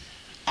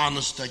 Aan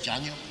een stadje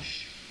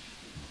anjelisch.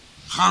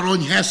 Ga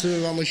aan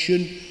hessewe van een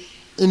schön.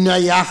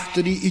 Een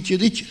jachter die ietsje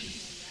ditje.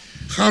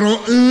 Ga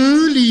aan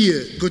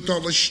olie goed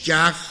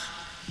allesjach.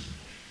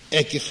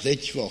 Ikke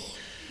glitswig.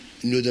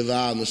 Nu de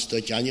waan een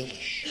stadje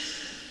anjelisch.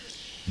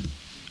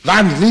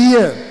 Want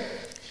hier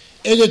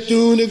in de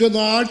toenige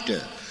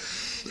arte,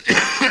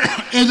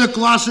 in de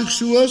klassiek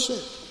soorten,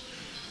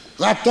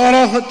 wat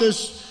toch het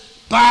is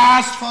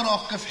Baas for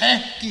och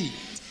gefekki.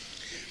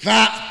 Va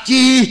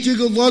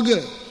dietige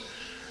logge.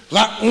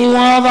 Va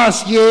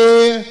oavas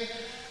je.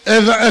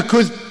 Va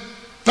kus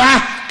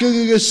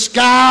bakkige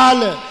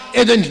skale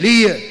i den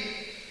lie.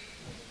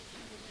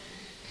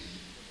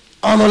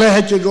 Anole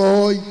het je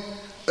gooi.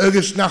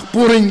 Ergens nach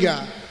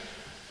Buringa.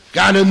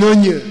 Gane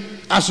nunje.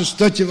 Als een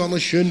stutje van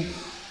een schön.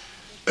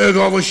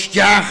 Over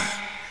stjach.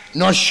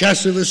 Nog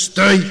schessen we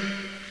stui.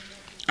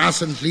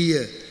 Als een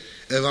lie.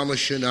 Van een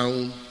schön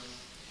aan.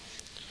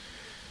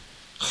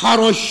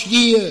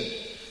 Garoschlie.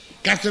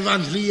 Katte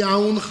van lie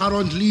aan.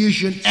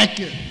 Garondlieschen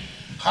ekke.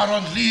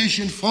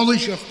 Garondlieschen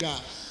volleschofka.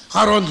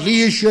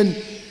 Garondlieschen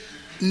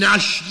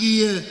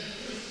naschlie.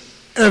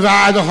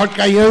 Waar de hot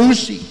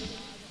kajosi.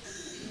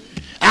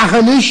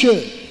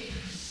 Achenische.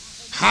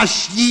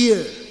 Haschlie.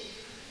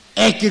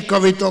 Ekke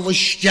kan we tot een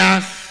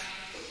stjach.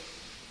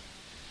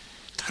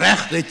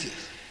 Trecht dit je.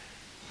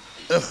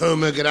 Een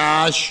gomme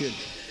graasje.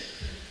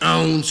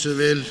 Aan ze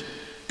wil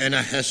en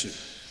een hessen.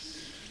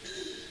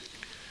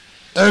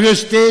 Er is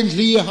steent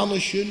lie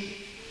hammerschen.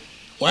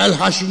 Wel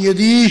haschen je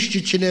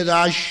diestje in het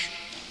as.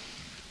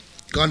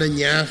 Kan een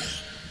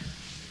jach.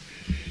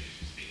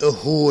 Een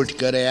hoort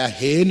gerij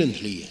heen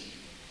lie.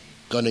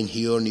 Kan een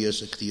hier niet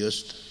als ik die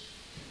juist.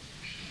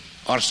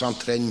 Als aan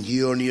tren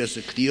hier niet als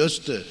ik die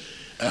juist.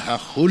 Een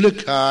goede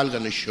kaal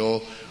kan een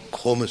show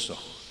komen zo.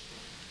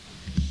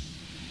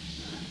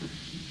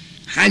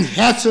 Han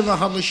herzen we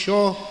hadden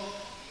show.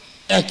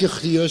 Ik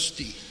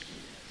Christi.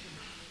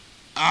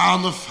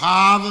 Aan de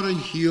vader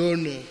en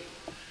hierne.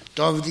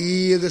 Dat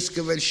die is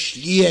gewel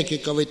schlieke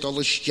kan we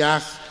tot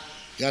stjach.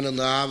 Ja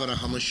een avere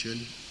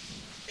hammerschen.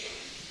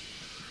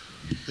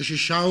 Als je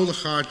schouder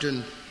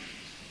garten.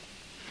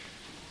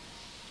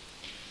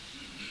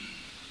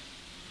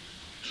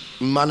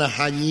 Manne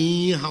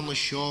hani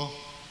hammershow.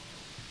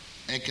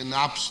 Ik een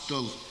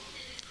abstel.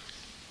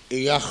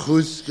 Ja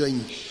goed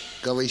gaan.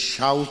 Kan we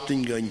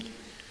schouten gaan.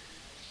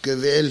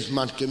 Geweld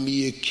man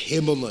gemie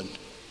kimmelen.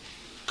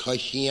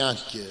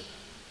 Kachiantje.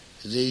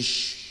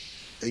 Zich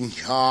een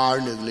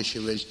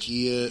charniglische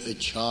weltier. Een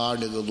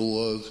charnige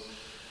loog.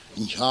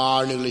 Een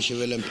charniglische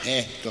wil een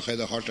pech. Doch hij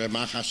de harte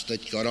macha stad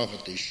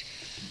gerocht is.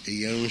 De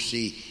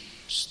jonsie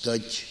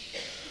stad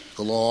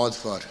glad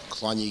voor.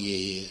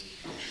 Klanje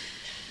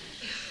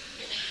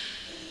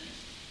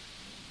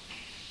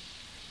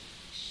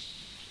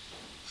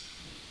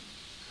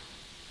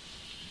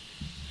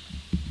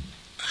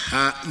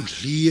ha een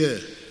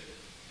lie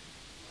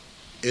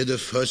in de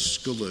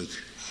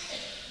vastgeluk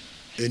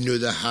en nu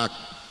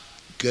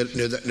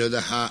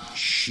de ha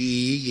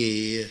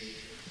schie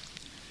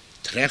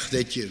trecht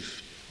dat je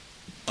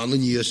aan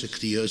een jesse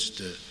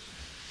krieste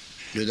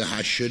nu de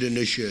ha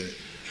schuddenische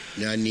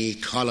na nie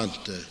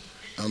kalante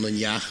aan een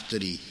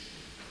jachteri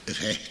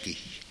effectief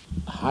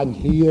han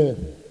hier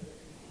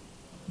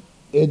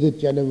in het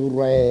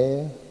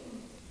januari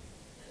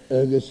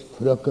ergens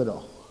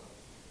frukkerig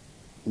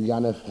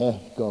Janne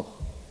Fechkoch,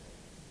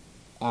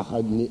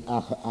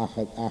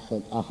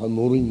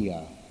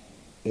 Achanurinja,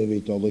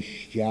 weet alle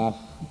stjach,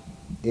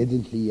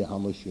 edentliche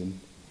hammerschen.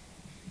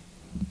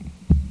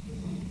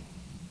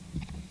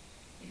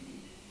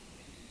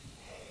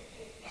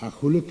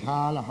 Hachule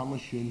kale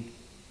hammerschen,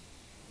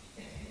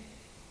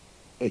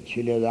 het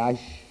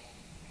chilerash,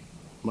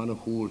 man een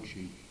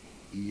hoortje,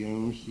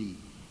 jonsie,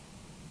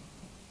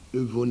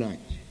 uvonat,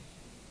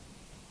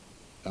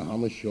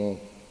 hammerscho.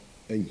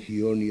 En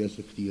hier niet als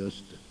ik die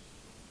juiste.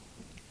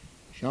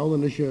 Schau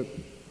dan eens je.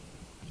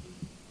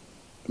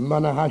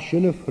 Man ha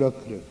schöne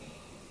vruchten.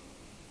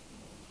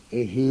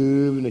 Een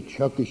heuvel, een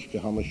tjokkische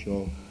hammer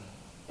zo.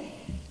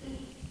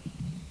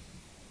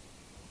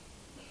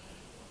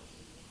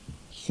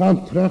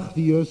 Samt trecht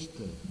die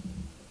juiste.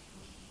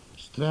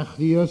 Strecht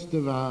die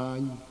juiste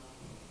waan.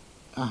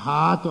 Een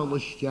haat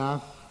alles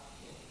stjaf.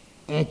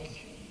 Ek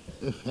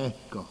een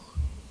vechkoch.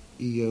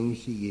 Een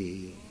jongse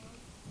jeer.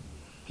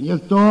 En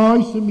je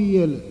thuis te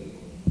mielen.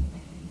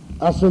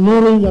 Als een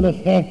moeder aan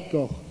een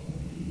vechkoch.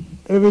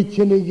 En weet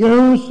je een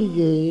jongse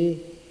jeer.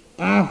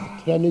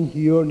 Ach, trennen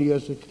hier niet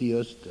als ik die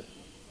juiste.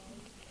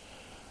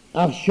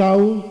 Ach,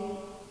 schau.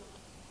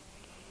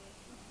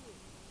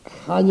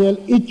 Gaan je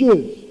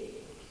itjes.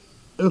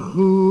 Een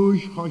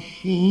goeie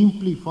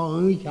geschimpel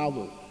van uit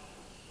hebben.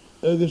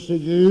 Er is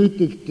een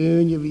uitig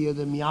teunje wie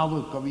de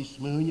miauw kan wie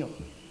smuinen.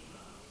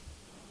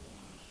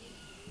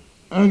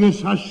 Er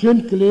is een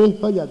schön kleed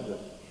van je.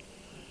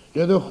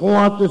 Dat de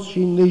God is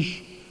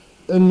niet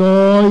een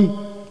nooi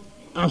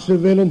als ze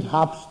willen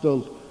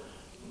hapstel.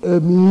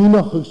 Een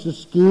minig ze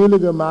skele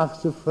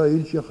gemaakt ze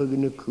feiltje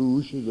in de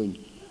koosje gaan.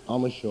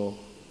 Allemaal zo.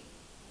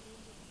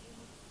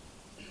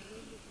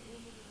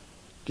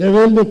 Je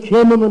wil de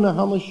kimmen een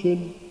hammersje.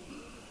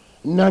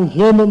 En dan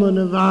kimmen we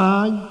een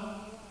waan.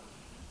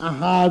 En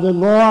ga de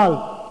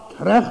loal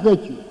terecht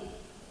dat je.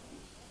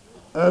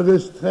 Er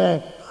is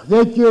terecht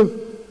dat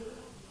je.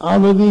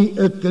 En wie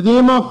het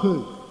gedimmige.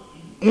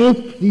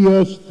 Het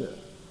juiste.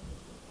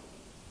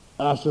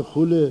 Als een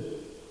goede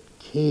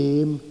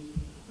kiem.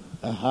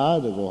 En ga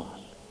de loal.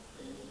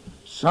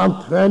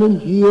 Samt trennen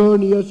hier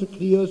niet als het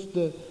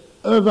juiste.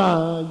 Een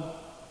waan.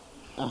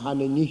 a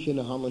hanna nicht in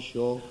a hanna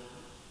seo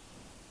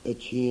a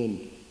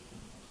tien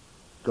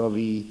go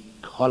bhí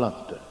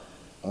collachta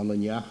an an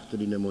neachtar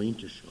in a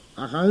mointe seo.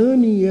 A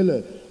chauni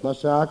yele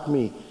masak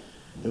mi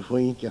a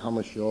fointe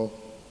hanna seo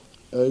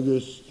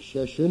agus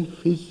sé sin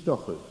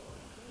fistochu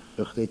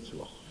a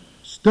chditzwoch.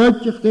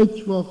 Stud a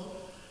chditzwoch,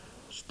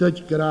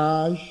 stud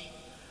garage,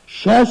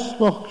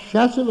 Sheswoch,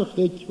 sheswoch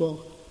ditwoch,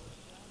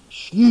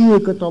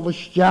 schliek het al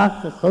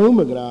stiach a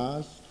chome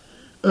gras,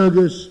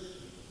 agus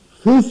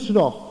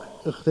visroch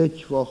a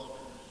ditwoch,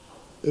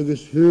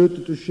 agus heut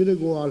het ushire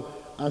goal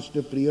as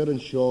de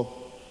prieren sjo,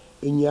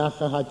 in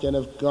jacha had jen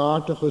of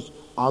gartigus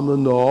an de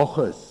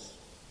noches,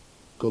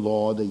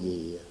 gelade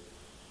je.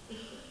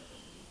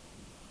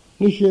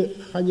 Nisje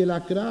gaan je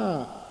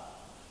lakra,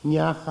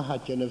 jacha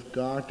had jen of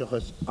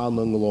gartigus an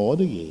de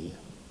gelade je.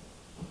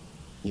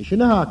 Nisje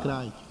na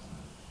hakraai.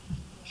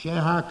 Sé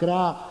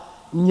hakra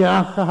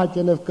neacha hat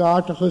jen of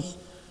gartigus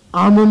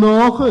an de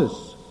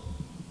noches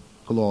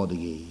gelade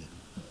je.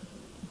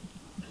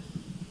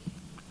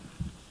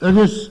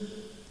 Agus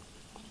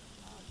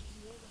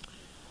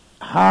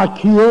ha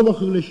kielach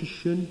glisje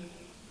sin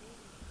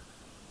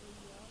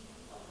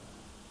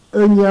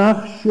een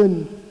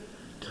jachsin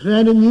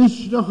trennen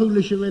isdach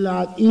glisje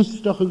welaat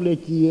isdach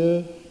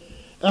gletje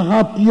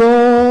ha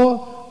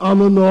pio an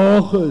de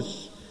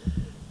noches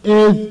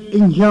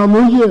in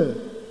jamuje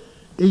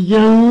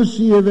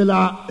Jansie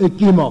wela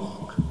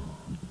ekimach.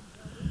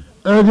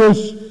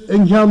 Agus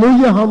in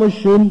jamuje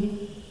hamashin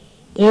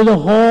de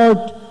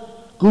hart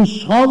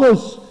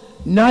gushalas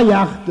na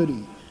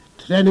yachteri.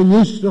 Trennen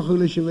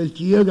isdachlische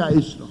weltiega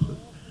isdach.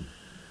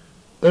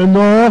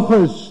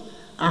 Noches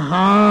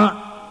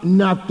aha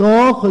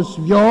natoches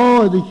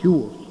ja de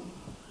huur.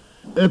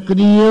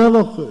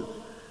 Krielache.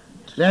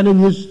 Trennen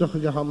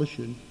isdachige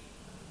hamashin.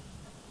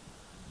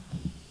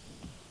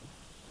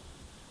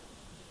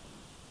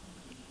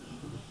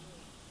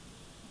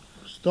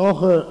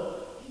 Toch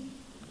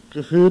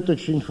geführt ik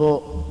zien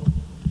voor.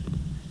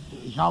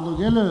 Ik had ook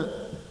hele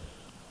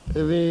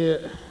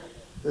weer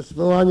het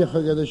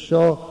belangrijke dat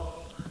zo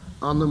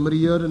aan de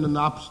marier en de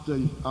napstel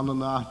aan de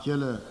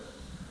nachtjelle.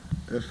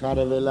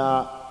 Vader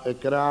willa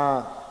ik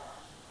ra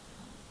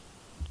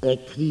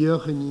ik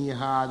kreeg niet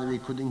hadden we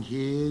kunnen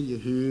geen je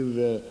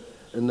huwen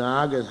een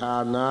nagel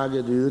haar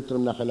nagel de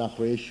uiterum naar gelach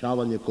wees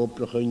schalen je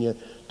kop gun je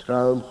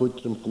traum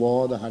goed om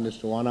kwade han is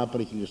zo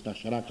aanapering is naar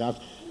scharakas.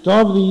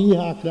 Toch die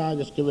ha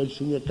krages gewel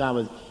singe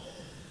kamen.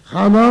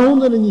 Gaan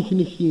onder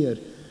niet hier.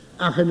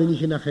 Ach en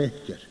niet naar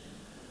hekker.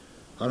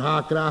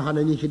 Ha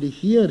kragen niet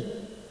hier.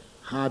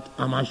 Hat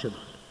amasher.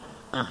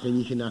 Ach en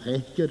niet naar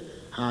hekker.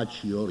 Hat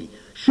shiori.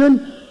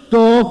 Schön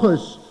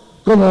toches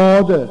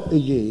gelade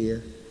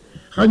je.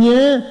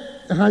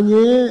 Gaan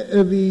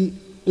je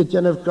wie het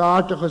jen of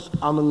kaartiges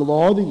aan een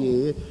gelade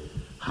je.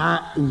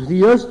 Ha in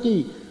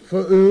riesti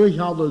voor u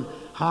hadden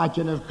had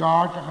je of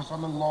kaartiges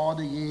aan een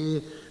gelade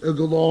je. Een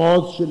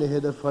gelaatje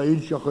het de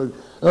feilschache,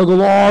 een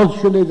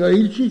gelaatje de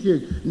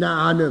geilschache na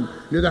anem.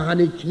 Nu dan gaan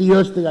ik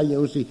krieste aan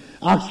jou zien.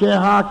 Ach ze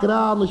ha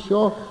kraan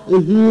zo,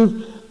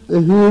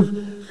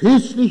 een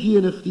vislich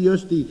hier in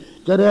krieste.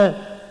 Dat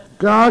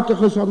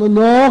kaartiges aan de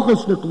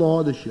noges de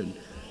kladeschen.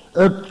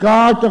 Een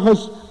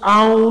kaartiges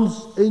ons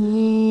in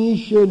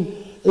nischen,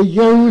 een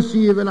jou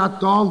zie we dat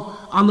dan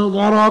aan de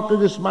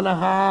warakjes man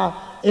ha,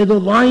 en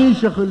de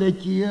wijze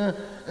geletje,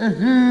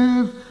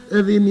 een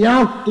wie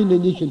mjacht in de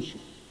nischen.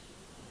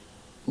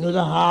 Nu de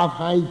haaf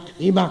hij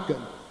krimakken.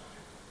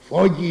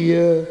 Voor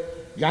je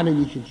gaan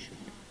niet in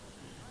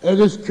schön.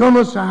 Is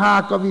kunnen ze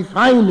haken wie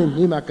fijne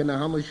krimakken na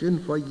hammer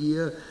schön voor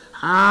je.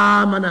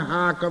 Ha man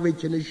haken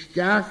weet je een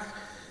stach.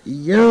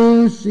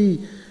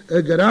 Jonsie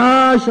een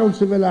garage om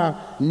ze willen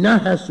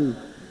nahesu.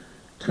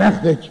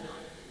 Treft het.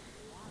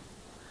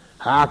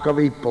 Haken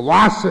wie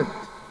plassen.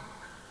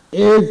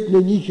 Is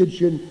niet in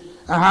schön.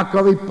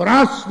 Haken wie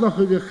pras nog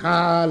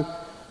gehaal.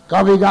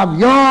 Kan wie gaf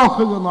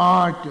jagen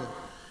genaarten.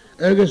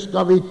 Agus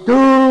gaf I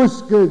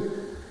tuskig,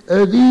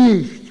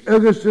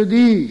 agus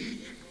dicht.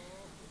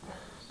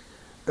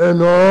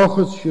 En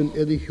ogesjen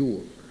die huur.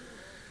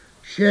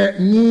 She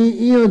niet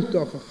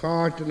eentoch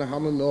gehaart en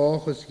han een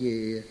oges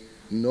je,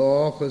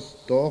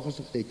 toges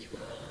of dit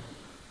was.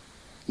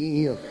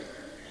 Niet.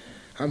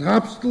 Han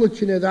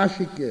hapsteltje net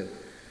asjeke,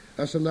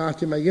 als een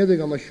nachtje maar jeder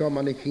gaan zo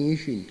maar niet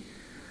zien.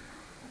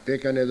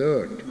 Bek net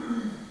uit.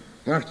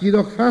 Maar je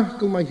doch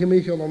vachtel man je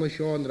mij al aan de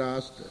schoon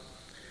raaste.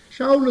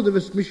 Schaule de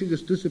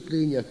wismischiges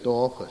discipline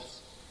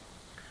toches.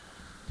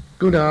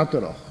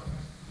 Gunaterach.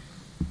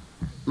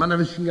 Man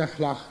wist ja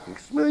glachtig.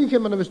 Smünche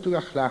man wist ja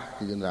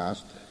glachtig in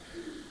raaste.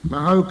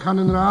 Maar hoe kan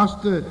een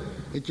raaste?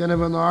 Ik ken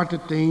van aard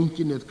het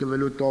teentje net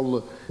gewild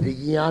alle. Ik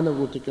jane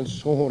wat ik een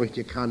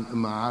zorgje kan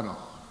maken.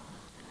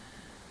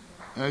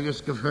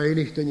 Ergens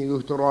geveiligd en je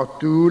hoeft er ook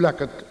toe, dat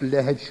het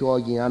lehet zo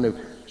jane.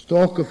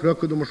 Stok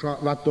gevrukken om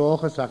wat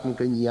toches zeggen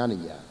kan jane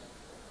ja.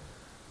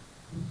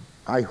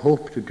 I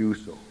hope to do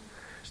so.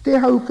 Ste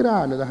hou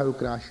kraan, de hou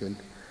kraasjen.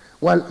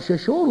 Wel, ze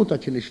shoren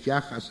dat je niet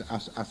stijgt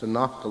als een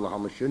nachtel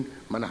hammerschen,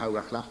 maar hou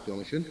een glacht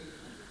jongen.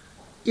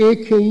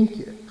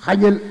 keintje. Ga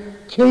je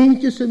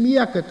keintje se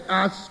mieket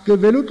als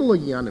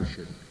gewilutele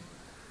janefschen.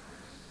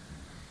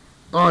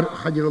 Or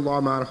ga je de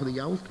laamaarige de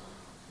jouwt.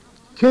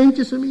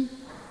 Keintje se mi.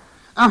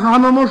 Ga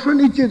na morsen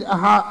ietsje,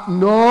 ga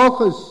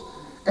nog eens,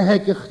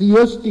 heke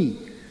Christi.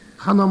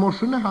 Ga na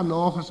morsen, ga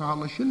nog eens, ga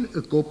morsen,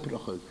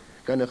 koprige.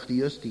 Kan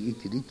Christi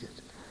ietsje dit.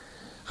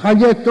 Ga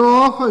je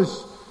toch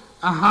eens,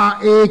 ga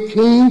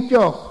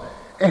keintje,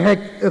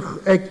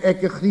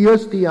 heke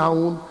Christi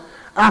aan.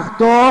 Ach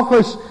toch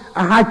eens,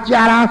 ga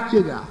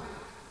tjaraftje ga.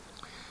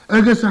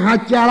 Agus ga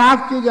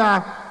tjaraftje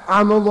ga.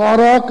 Aan de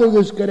laraken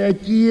is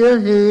hier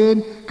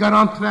heen, kan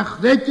aan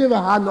terugrijden, we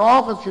gaan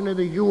nog eens in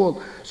de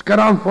joel. Ze kan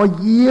aan van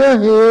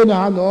hierheen, we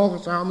gaan nog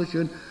eens aan de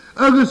schoen.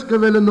 Agus ke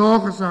willen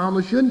nog eens aan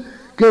de schoen,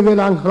 ke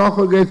willen aan graag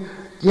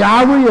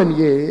jawien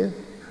je.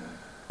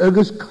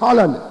 Agus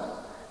kallen,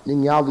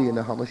 niet jawien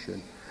aan de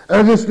schoen.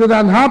 Agus we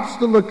dan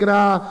hapstelijk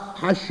ra,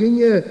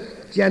 hasje,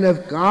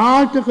 tjenef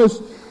kaartiges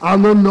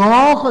aan de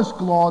nog eens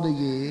klade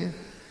je.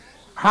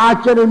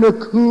 Had je een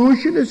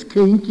koosje, een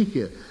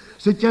kindje.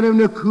 Zit je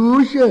een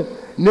koosje,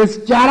 een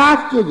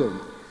stjaraftje.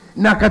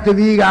 Na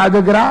kataviga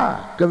de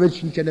gra, que wil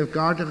je een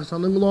kaartig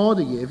aan een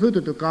glade geven. Voet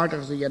het de kaartig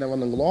aan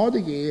van een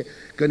glade geven,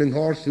 kunnen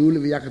haar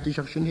stoelen wie het is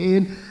als je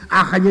heen.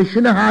 Ach, je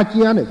schöne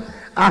haatje aan het.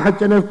 Ach,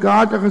 het een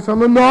kaartig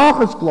aan een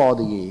nog eens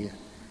glade geven.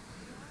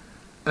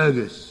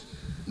 Agus,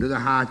 nu de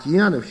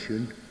haatje aan het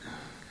schoen,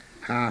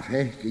 haaf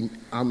hecht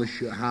aan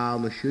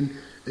de schoen,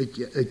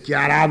 het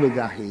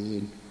jarabiga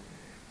heen,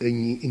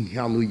 in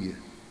Januje.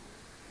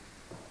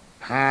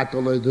 Haat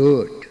alle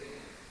dood,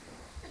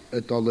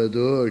 het alle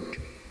dood.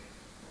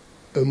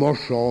 Een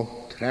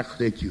morso trekt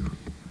het je.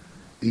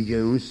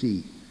 Jongens,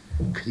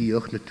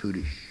 kreeg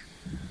natuurlijk.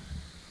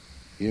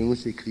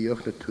 Jongens,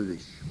 kreeg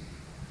natuurlijk.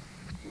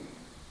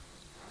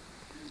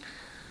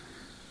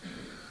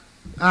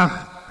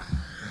 Ach,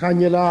 gaan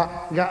je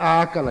ga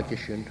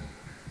akelekjes.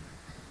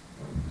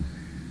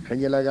 Gaan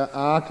je ga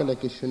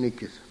akelekjes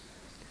nikjes.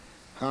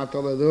 Haat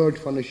alle dood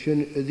van de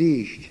schön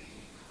diest.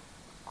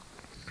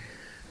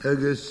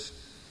 Ergens,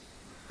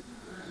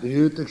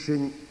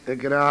 jutekschen,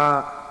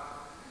 gra.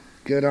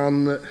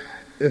 Geran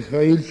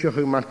feilsje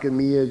gemaakt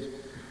meer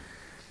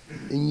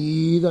in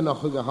ieder nog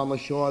gegaan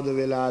schade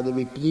willen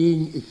we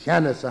plein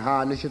kennen ze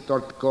gaan is het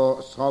tot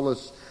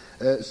alles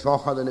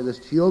zagen en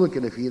het veel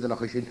kunnen vieren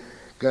nog eens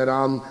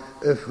geran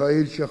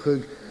feilsje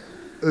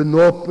een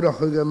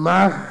oprige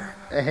gemaakt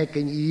ik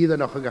in ieder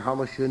nog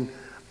gegaan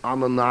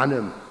aan een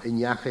naam in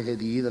jage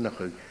het ieder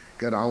nog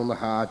geran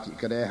haat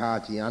krijg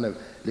haat Jan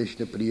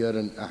liste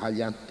prieren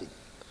haljanti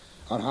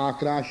haar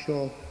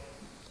kraasjo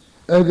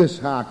ergens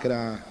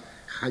hakra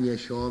gaan je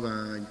zo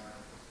waan.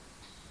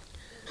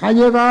 Gaan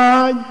je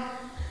waan,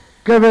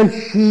 que wel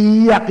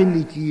schiak in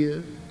dit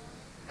hier.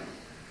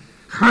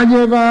 Gaan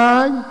je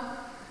waan,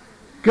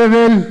 que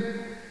wel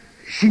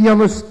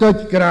schiak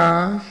stuk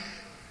kraas.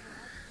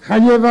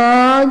 Gaan je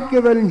waan,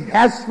 que wel een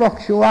heswak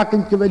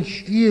schoak que wel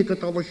stiek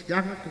het alles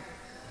jagen.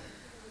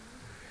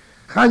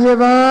 Gaan je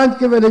waan,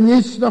 que wel een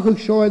is nog een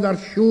zo daar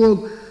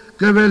school,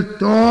 que wel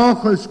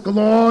toch eens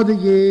klade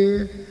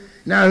je,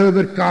 na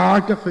over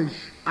kaartig is,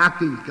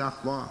 akin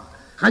kachwa.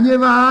 Gaan je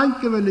waan,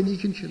 que wel een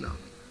nichtje na.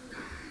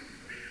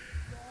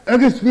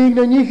 Ergens wegen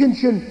een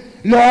nichtje,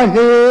 la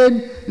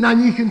heen, na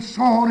nichtje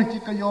zorgje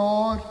kan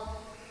jaar.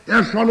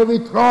 Zullen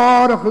we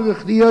traurige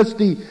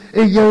Christi,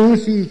 en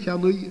Jezus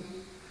gaan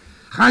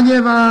gaan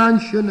je waan,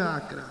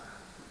 schenakra.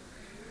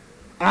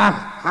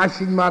 Ach, als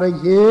je maar een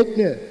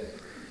geetje,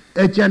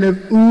 het je een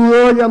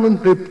oor aan een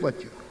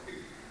huppeltje.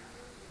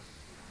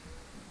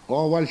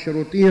 Oh, wel je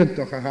routine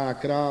toch een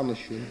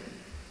kranesje.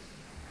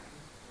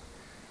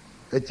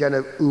 Het je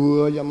een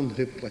oor aan een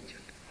huppeltje.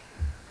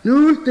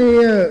 Nu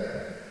de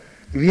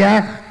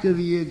wegte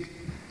wie ik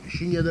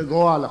zie je de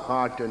goale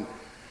gaten.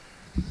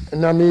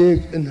 En dan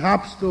ik een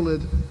hapstel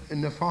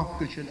in de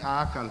vakjes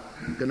akel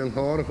kunnen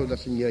horen dat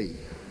ze jij.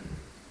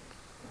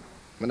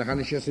 Maar dan ga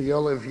ik zeggen,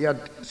 joh, if you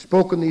had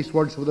spoken these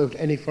words without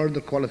any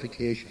further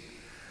qualification,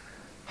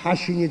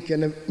 has je niet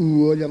een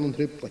oor aan een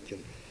huppeltje.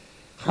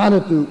 Ga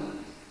het toe.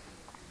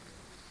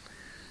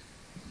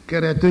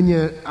 Toen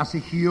je als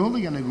ik hier aan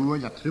een oor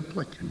aan het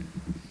huppeltje.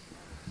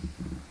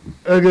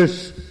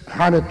 Ergens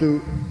ga het toe.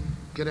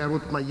 Er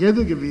wordt maar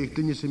jeder geweest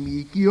toen je ze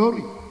mee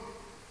kiori.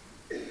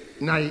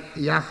 Naar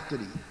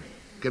jachteri.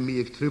 Ik heb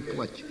me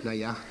truppeltje naar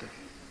jachter.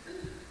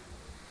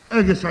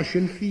 Ergens als je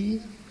een vier.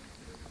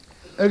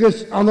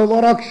 Ergens aan de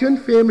warakje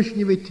famous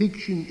je weet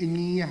tikschen in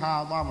nie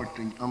ha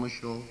waverting aan de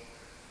show.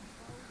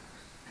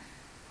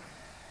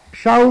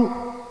 Schau.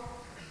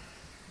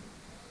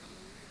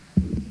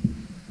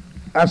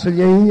 Als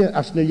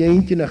een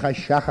jeentje nog een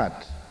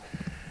schachat.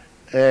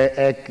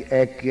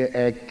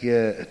 Ik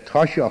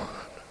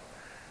toshach.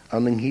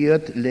 Aan een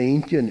hiert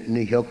leentje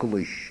niet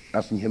hekkelisch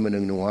als een himmel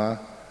en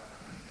noa.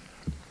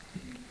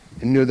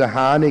 Nu de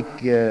haan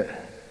ik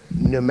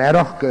ne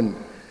merken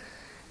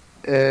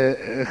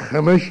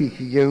gemisig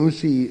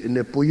jonsie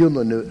ne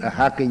poeien ne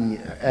hakken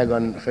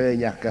egan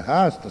feijak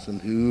gehaast als een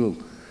huul.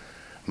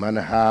 Man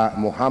ha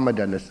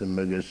Mohammedan is een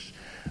mugus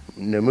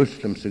na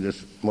Muslims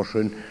agus mar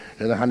sin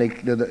na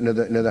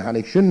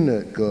hanig sin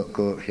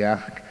go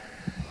cheach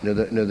na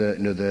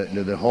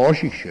de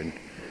háisiigh sin.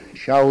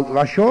 Seall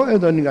bha seo a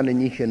don gan na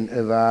níchan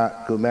a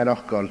bheit go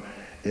merachgáil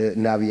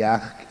na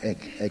bheach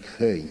ag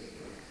féin.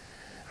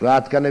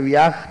 Bheit gan na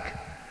bheach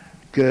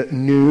go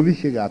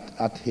nuúbhiche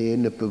a té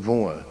na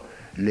bevóa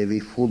le bhí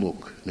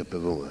fúlach na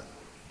bevóa.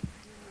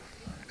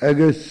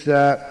 Agus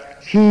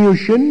síú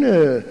sin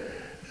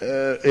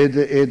iad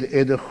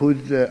a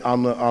chud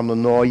an na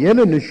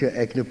náhéanise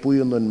ag na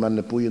buanan man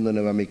na buanan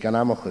a bheit mé gan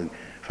amachú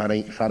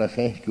far a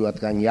feithú at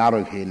gan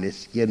jarach hé le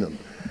scinan,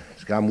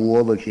 gan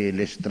módach hé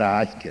le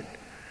stráithcin.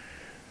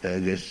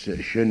 Agus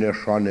sin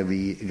seán a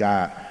bhí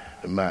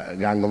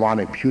gan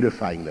goháin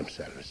purifying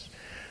themselves.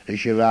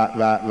 Is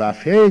bheit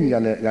féin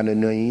gan na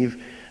naíomh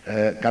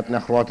gat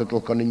nach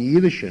rátatal gan na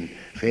níide sin,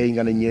 féin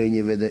gan na néine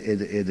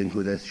iad an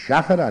chud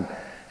seacharan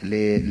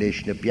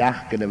leis na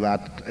beachcan a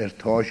bheit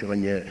táise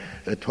gan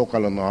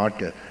tocail an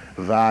áte,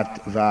 bheit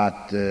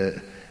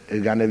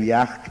gan na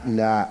bheach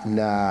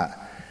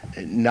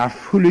na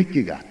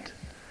fulici gat.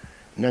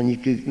 Na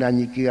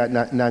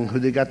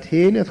chud gat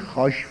héine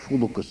cháis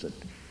fulachasad.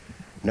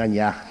 Na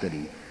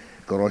neachtarí,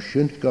 go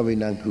sin go bhí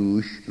nach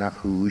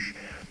chúis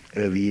a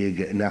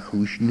bhí nach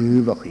chúis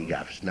nuúbhach í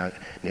gafs,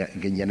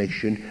 gnéananig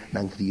sin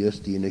na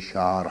chríostí na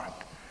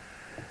seárad.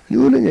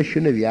 Nuúlan é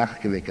sin a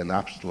bheach go bhíh an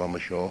abstal am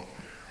seo,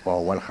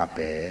 bhil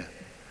chapé.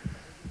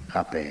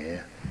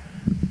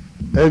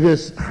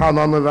 Agus chan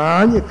an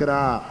bhaine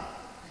gra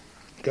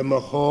go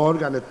mo chóir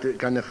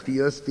gan na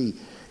chríostí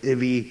a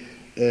bhí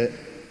a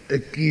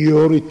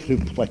gíorí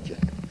trúplaite.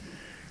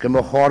 Go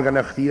mo chóir gan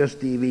na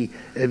chríostí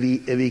a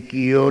bhí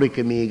gíorí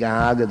go mé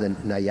agadan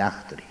na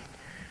jaachtarí.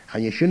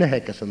 Chan é sinna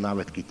hecas an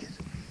nábhat gitid.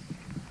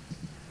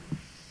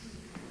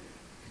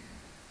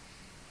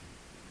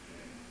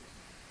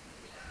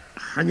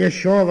 Chan é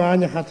seo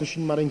bhaine chatta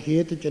sin mar an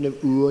chéta an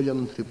bh úil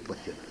an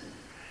trúplaite.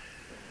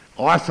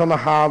 Á san na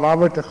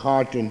hábhabhart a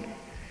chátain,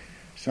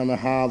 san na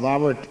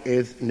hábhabhart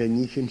is na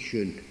níchan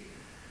sin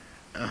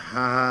a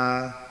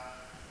há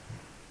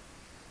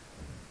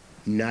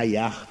na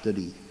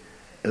jaachtarí.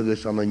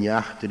 Agus an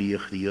neachtarí a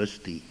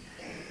chríostí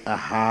a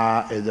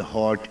há i a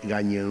háirt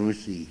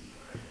ganneúsaí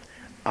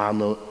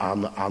an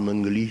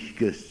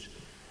glíchgus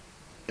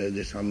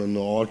agus an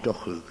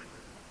náirtachug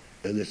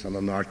agus an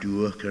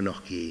náirtúachar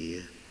nach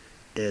cé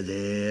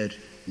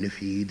na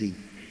fídaí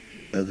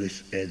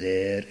agus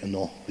an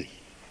áchaí.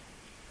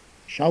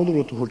 Seáidir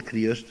ó thuirt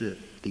chríosta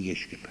de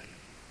dhéiscipe.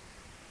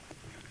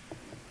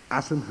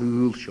 As an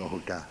húil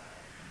seo ga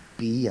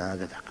bí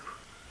agad acu.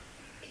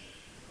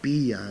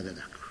 Bí agad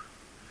acu.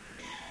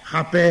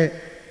 Chape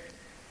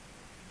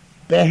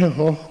bethe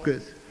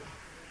hochgad,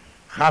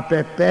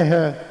 chape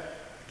bethe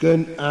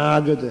gun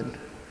agadan,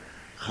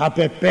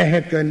 chape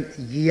bethe gun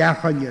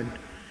jachanin,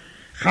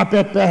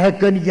 chape bethe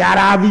gun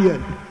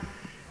jaravian.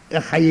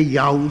 A cha je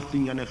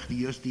jouwsting an a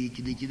chríostí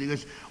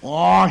agus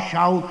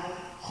seáil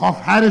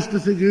chof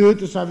herristas a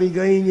gútas a bhí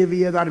gaine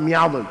bhí ar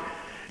meadan.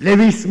 Le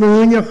bhí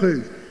smúne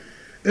chu.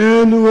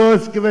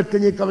 Ús go bhfuil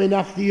taine go bhí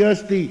nach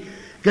chríostí,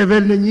 go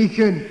bhfuil na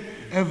níchan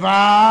a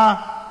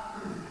bhá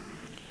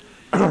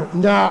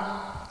na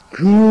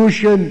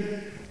cúsin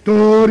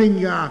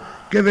tóringa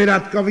go bhfuil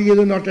at go bhíad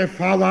an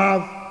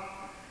fallaf.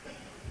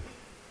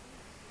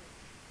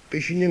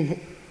 Bhí sin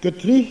go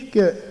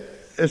tríce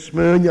a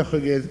smúne chu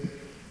géad.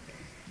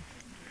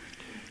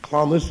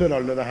 Clánusar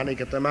al na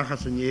hanig at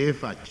amachas an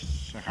éfat,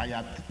 sa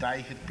chaiad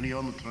daichet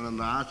bliona tran an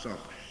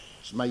násoch,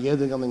 s ma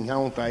jeding an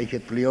nghaun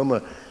daichet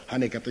bliona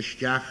hanig at a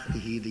stiach I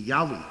hyd a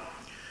jalu.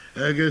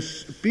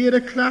 Agus byr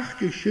a clach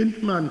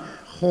gesint man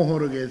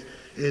chóhoragid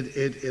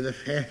iad a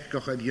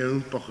fechgach a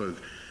djúmpachug,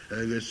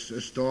 agus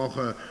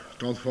stocha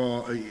stond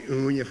fá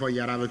úne fá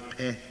jarafag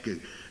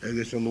pechgug,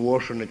 agus an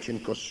warsan a tin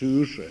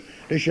kosúse.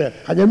 Dus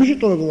had je misschien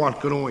toch gewoon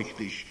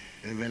groeigtis,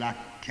 wel a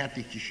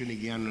kettichtje sinne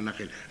gerne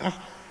nachil. Ach,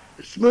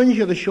 smúnich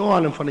a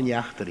seálan fan an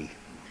jaachtarí.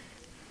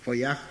 Fan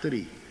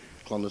jaachtarí,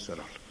 clonus ar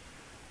all.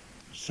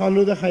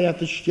 Sanú a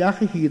chaiat a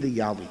stiach a hyd a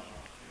jalu.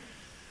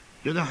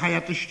 Dyd a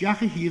chaiat a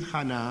stiach a hyd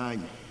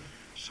chanain.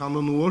 San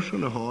an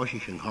warsan a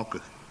háisich an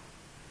hokkig.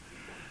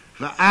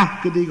 Fa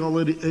achgad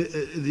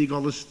I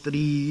gol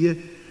strie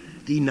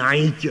die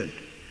naintjen.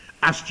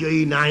 As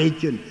je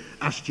naintjen,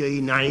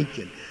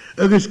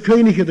 Agus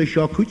könig a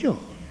seo cúteach.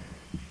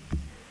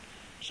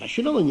 Sa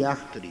sin an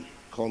jaachtarí,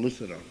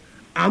 clonus ar all.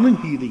 Aman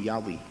hyd a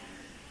jalu.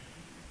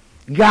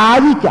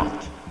 Gaelic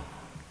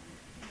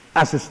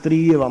as a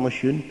strie van a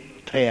sin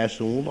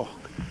tréasúnach.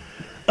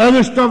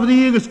 Agus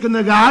stofdí agus gan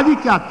a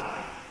Gaelic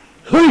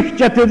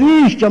huicht at a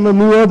ríist an a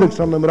módags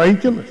an am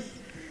reintjanas.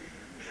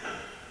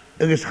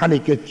 Agus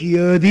hannig a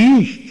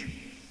tíadíist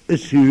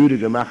is súre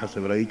gemachas a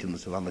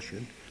reintjanas van a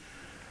sin.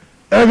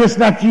 Agus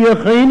na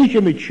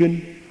tíachéinige mit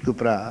sin go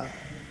bra.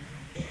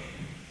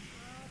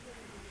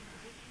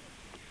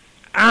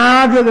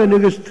 Agadan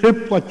agus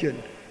tripplatjen.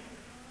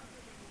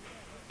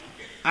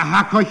 A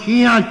ha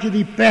cochialte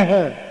die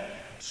pehe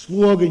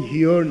slogan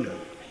hierne.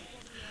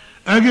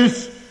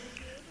 Agus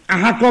a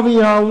ha go vi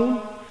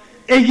jaun,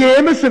 e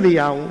jemes a vi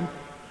jaun.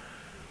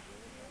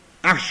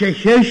 ach sé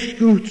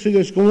heisgút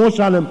agus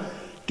gósalam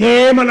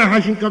déman a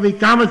hasin go bhí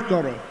gamas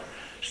dora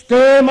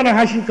stéman a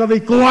hasin go bhí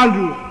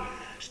góalú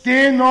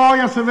sté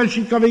náia sa bhfuil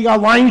sin go bhí a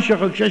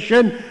bhainseach ag sé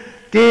sin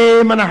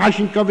déman a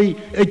hasin go bhí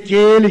a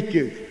Gaelic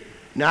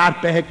náir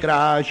bethe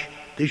gráis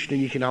disna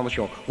ní chin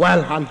seo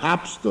well han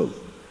hapstul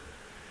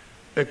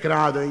a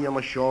gráda in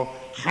am seo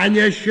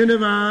chaine sinna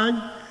bhain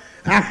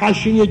a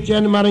chasin a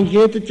gen mar an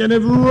géta gen a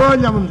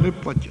bhúil am an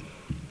ripplatin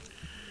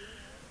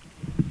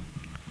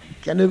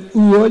gen a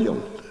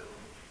bhúil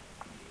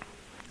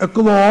a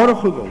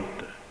glórach a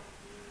gonta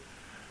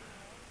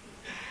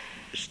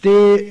sté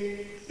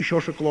seo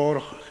a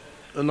glórach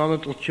an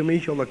anadl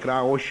tíimí o le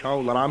grá ó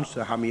seáil ar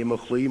amsa ha mí a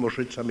chlí mar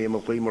siit a mí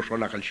a chlí mar seo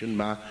nachil sin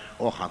má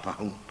ó chata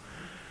hwn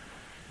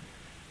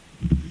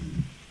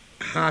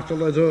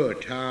hátal a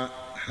dúirt ha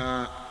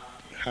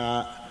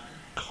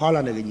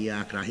cholan a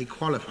gníacra he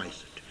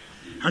qualifies it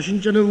ha sin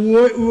gen a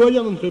bhúil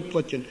an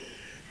ripplatin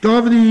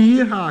dábhad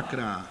í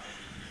hácra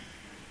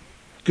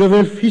go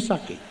bhfuil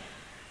fisaci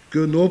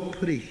go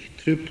nóprí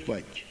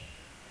tripplaid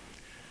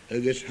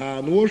agus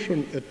há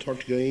nóisiún a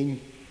tart gain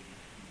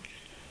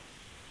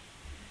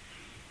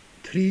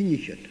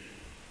trínichin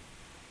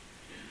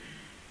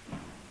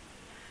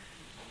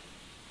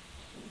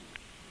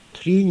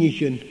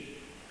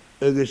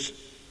agus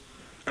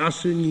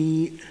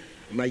asaní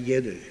ma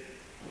dhéidir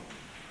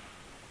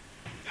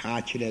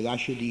hátin a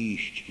gasise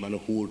díist man a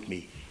hút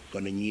mí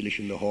gan na ní leis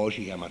na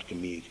háisí a mar go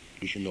míid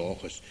leis an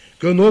áchas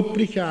go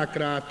nóprí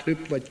hácra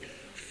tripplaid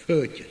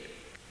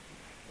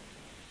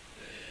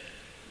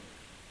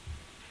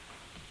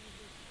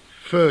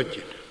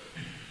fótin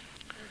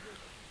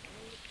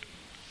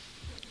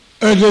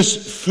agus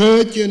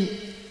fótin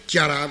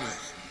dearabh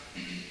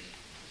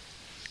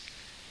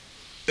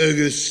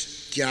agus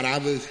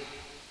dearabh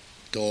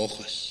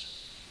dóchas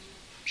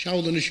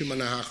seádan is man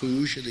na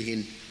haúise a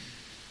hin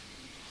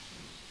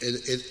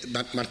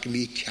mar go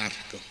mí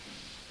ceartgo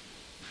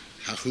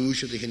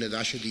haúise a hin a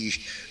daise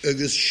díist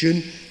agus sin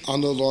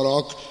an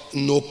lorach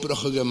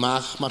nópracha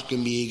goach mar go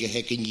mí go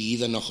heice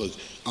níad nach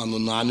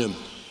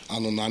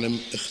an nanim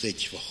a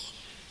chréitfach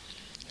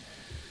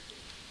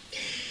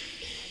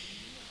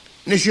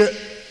Nes je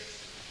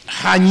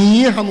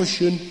chaní hanna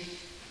sin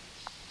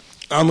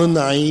an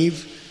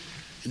naimh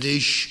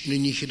dís na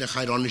níche na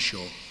chairánna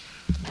seo.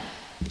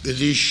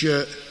 Dís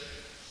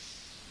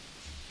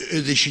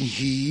sin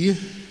hí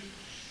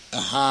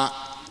a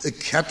ha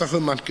cetacha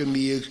man go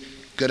míag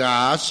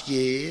grás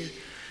gé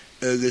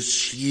agus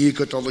slí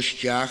go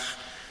dolisteach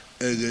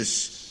agus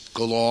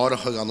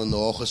goláracha an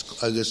náchas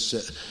agus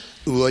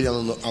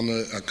uail an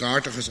a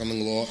gártachas an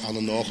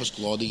náchas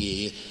gláda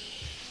gé.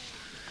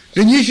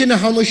 De níche na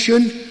hanna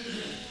sin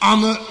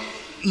an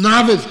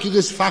nafydd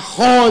gyda's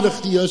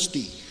ffachódach di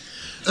ysdi.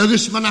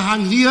 Agus man a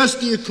han di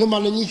ysdi cwm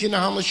an níche na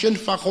hanna sin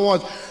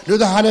ffachód.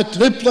 Nid a hanna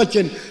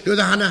triplatyn, nid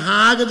a hanna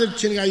hagad ar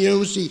tin ga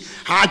ywsi.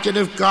 Hadyn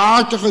af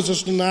gártachas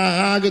os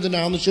na hagad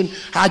ar hanna sin.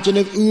 Hadyn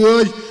af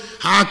uail,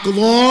 ha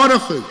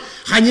glórachug.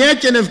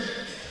 Chanedyn af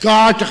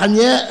gártach,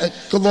 chaned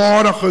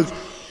glórachug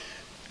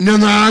na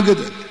nagad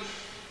ar.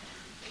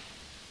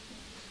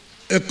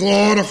 Y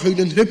glórachug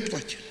yn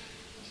triplatyn.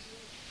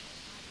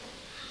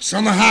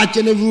 Sanna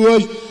hadyn af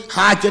uail,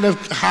 hadyn af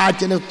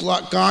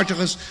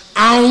gártachas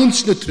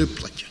awns na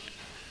triplatyn.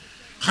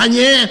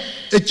 Chanie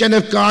ydyn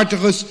af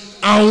gártachas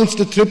awns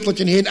na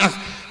triplatyn hyn. Ach,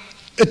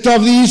 y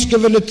dofdís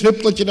gyfer na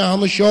triplatyn a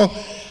hanna sio.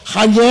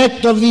 Chanie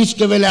dofdís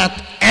gyfer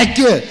at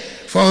ege.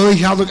 Fawr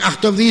ich hadwg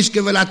ach dofdís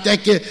gyfer at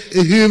ege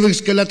y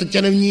hwfygs gyfer at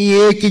ydyn af ni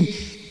egin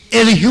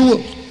er y hwyl.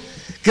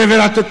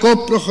 Gyfer at y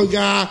gobrach o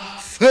ga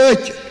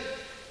ffyrtyn.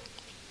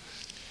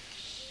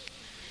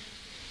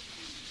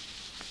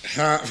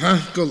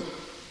 Fachgol,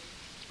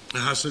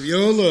 has of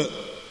yola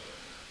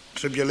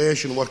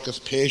tribulation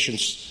worketh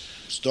patience.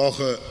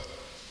 Stocha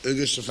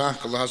ugus a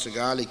fachgol has a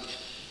Gaelic.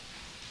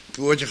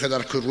 Bwydych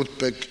ar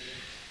cwrwtbeg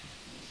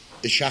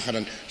y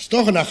siacharan.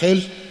 Stocha na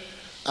chyl,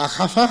 a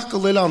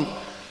chafachgol ilan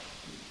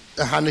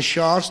a han y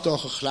siar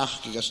stocha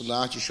chlach gydas y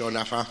nati sio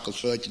na fachgol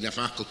ffyrtyn, na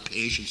fachgol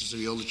patience as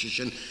of yola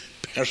sy'n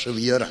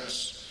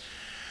perseverance.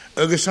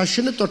 Ugus a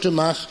sy'n y dod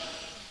ymach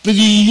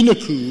byddi y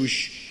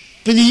cwys,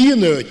 byddi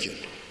yn ydyn.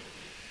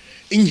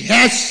 In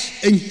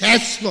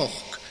heswoch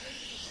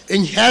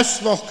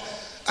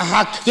a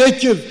ha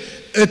kretiv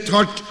het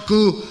hart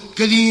go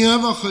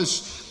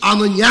gedievachus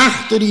an een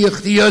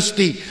jachterich die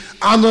justi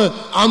an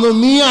een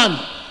mian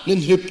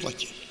nen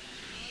hupplatje.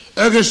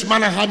 Agus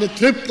man ha de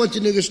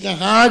tripplatje agus na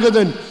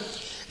hagaden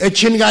et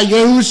chin ga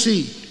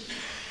jousi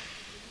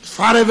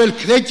fare wel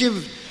kretiv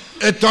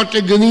het hart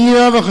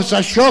gedievachus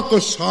a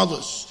shokus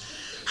hadus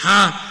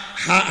ha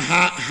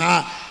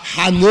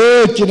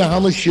neutje na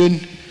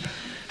hamushin.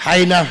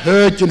 Hij na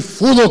hurt en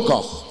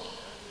voelkoch.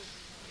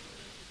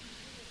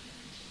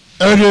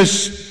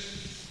 Is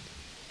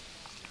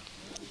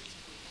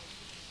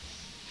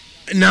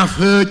na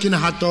hurt en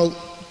had al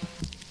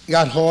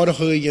gaat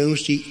horige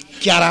jongens die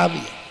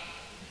Jarabi.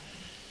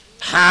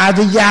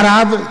 Hade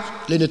Jarabi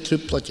linde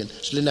tripplatje,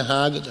 slinde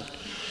hageden.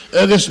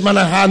 Is man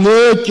a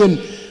hanutjen,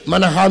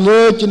 man a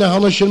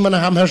hanutjen, man a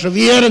ham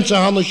herserveren ze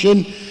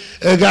hanutjen.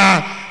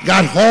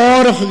 Gar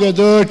horige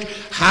gedurt,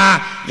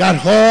 gar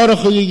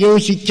horige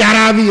Josi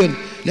Caribbean,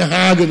 na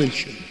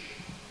Hagenmenschen.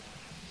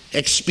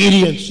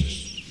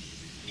 Experiences.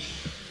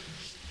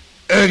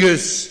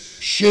 Agus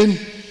shin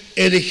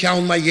de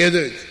gaan maar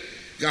jeder.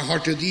 Ga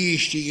hartte die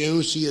is die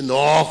Josi en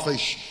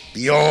nachis,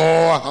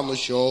 ja, han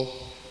show.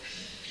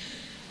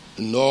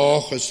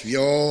 Nachis,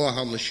 ja,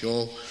 han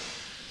show.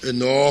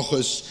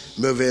 Nachis,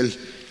 me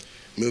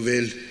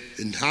wil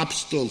een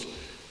hapstel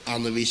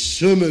aan de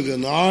wissummige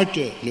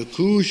naarte, ne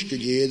koers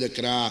geleden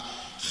kra,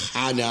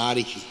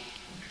 Ganarichi.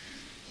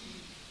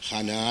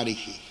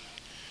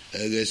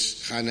 Agus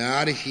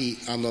Ganarichi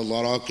aan de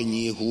laraken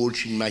nie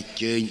hoortjen met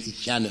jeun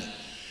ikenne.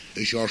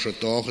 Is als je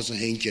toges een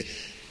hintje,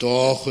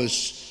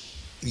 toges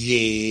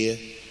je,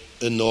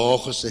 een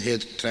noges een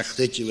het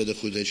trechtetje met een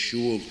goede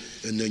school,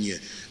 een nunje.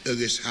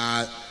 Agus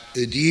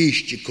het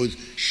eerste kon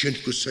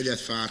schint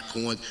kusullet vaar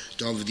kon,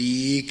 dat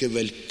die ik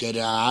wil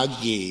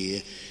graag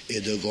je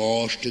in de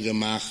gaste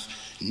gemach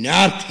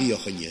naar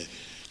tiogenje,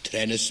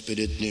 trennen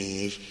spirit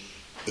neuf,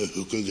 een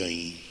hoeke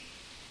gaan.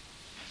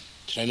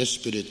 Trennen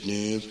spirit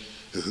neuf,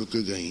 een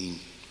hoeke gaan.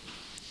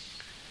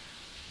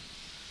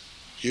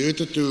 Je weet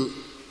het toe,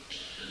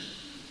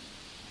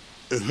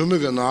 een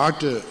hummige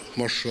naarte,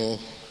 maar zo,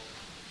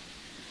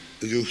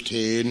 rucht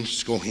heen,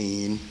 sko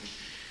heen,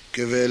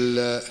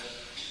 gewil,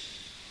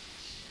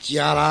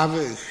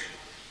 Tjaravig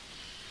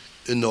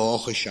een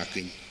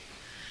nageschakken.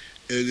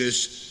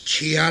 Agus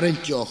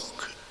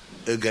tjarentjok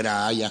een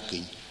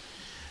graajakken.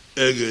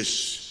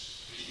 Agus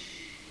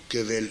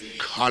gewil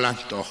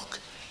kalantok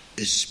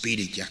een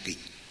spiritjakken.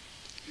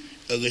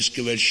 Agus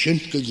gewil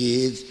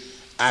schintgegeed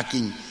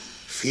akken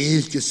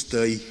veel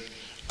gestui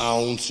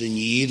aan zijn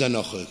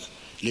jedernochig.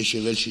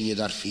 Lisje wil je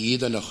daar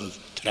vierdernochig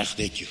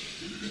trechtetje.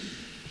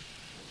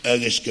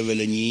 Agus gewil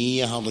een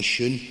je hadden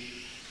schun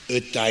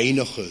het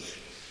tijnochig.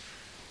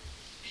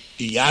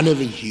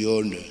 Janevin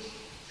hierne,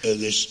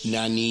 agus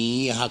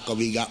nani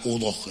hakaviga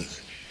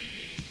odochig,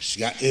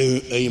 ska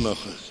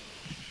eimachig,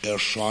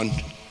 schon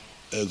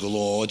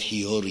glad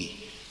hiori,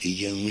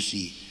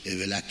 jonsi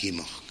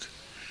velakimach.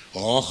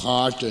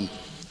 Harten,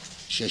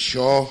 se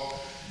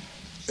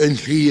een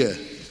hlie,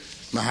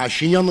 maar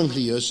hashinjan een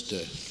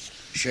hlieiste,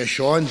 se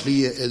een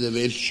hlie in de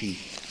welchi,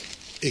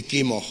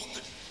 ikimach.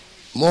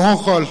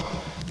 Mochal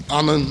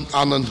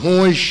aan een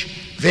hoes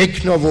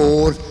weg naar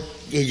woord,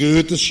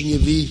 gegeutes je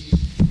wie.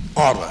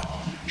 Arre,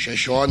 se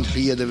sean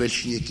hlie de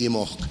welchen je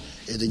kimach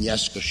in de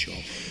jesker show.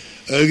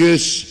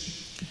 Agus,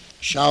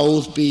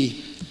 schaud bij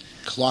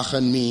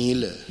klachen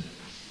miele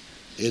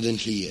in de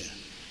hlie.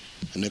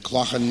 En de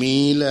klachen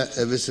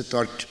miele, we ze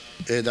tot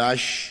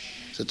edash,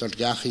 ze tot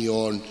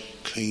gachiorn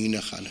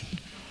kunnen gaan.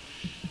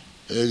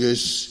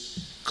 Agus,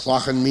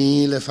 klachen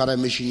miele van een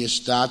misschien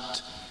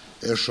stad,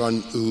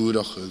 schon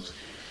uurachig.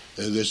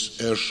 Agus,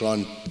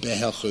 schon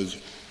behechig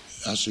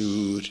als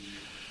uur.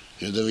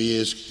 De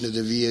weeg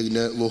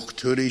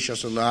luchturisch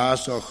als een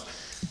naasog.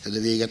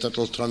 De weeg het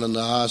al tron een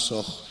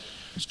naasog.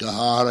 Als de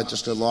haren,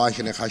 als de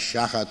lachen en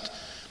geschachat.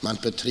 Man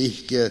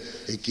betrichtje,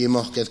 ik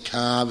iemog het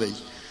kabel.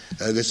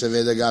 Ergens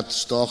weer gaat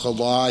stochen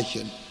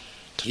lachen.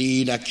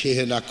 Trina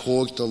kiehen na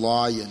kook te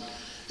laaien.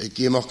 Ik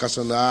iemog als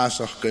een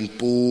naasog kan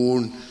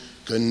poen.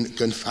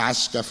 Kan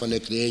vaska van de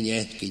kleine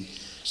echtkin.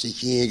 Zich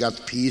hier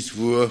gaat pies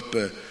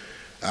worpen.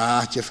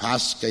 Je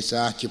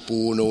vaska, je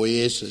poen o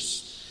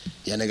Jezus.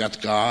 Jenne gaat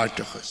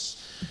gaartiges.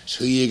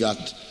 Schrie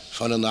gaat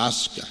van een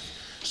aska.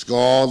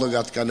 Skade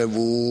gaat kan een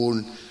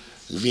woon.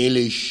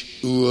 Willig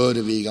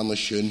oorweg aan de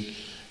schön.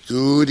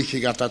 Goedige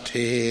gaat dat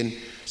heen.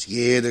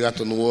 Schede gaat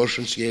een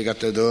oorschen, schede gaat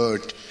de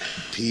dood.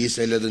 Pies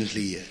hele den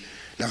lie.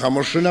 Dan gaan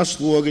we schön als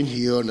logen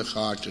hier in de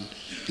gaten.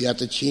 Die had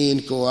het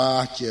geen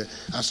koaatje.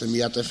 Als ze mij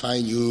had een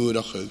fijn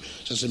juurige.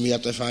 Als ze mij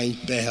had een fijn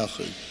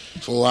pechige.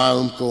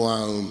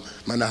 Koaum.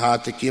 Maar dan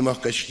had ik immer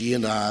geschrien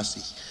naast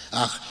zich.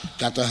 Ach,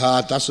 gata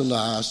ha das und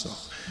das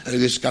noch.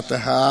 Agus gata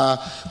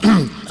ha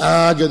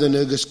aged en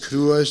agus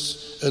kruis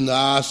en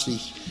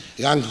asig.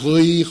 Gang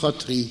ruhig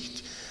hat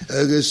riecht.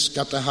 Agus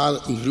gata ha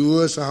en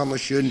kruis haben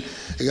schön.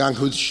 Gang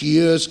goed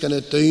schiers kan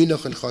het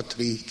tuinig en hat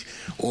riecht.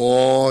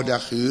 Oh, da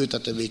goed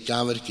dat de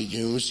kamer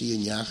gejonsie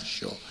en jach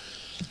scho.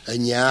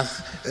 En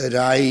jach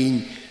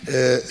rein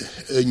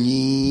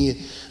nie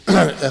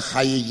ga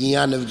je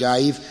gaan of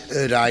gaif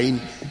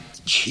rein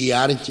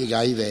tjarentje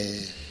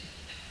gaive.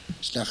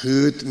 Snach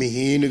uit me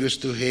heen agus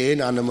toe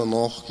heen aan hem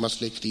nog, maar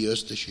slecht die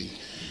eerste zien.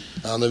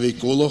 Aan we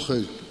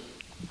kollige,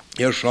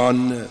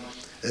 schon,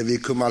 we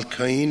komen al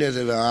keine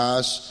de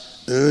was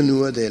een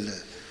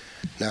oordelen.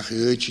 Nach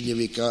uitje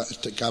we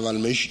kaval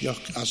mis nog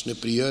als ne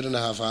prieur en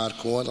haar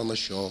koord aan de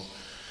show.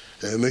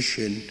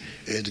 Misschien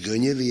het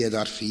gunje wie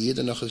daar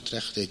vierde nog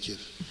utrechtetje.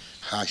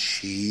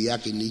 Hashi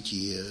ik niet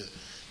hier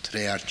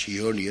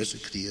treartje niet eens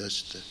de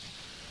eerste.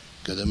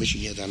 Kada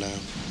misschien je dan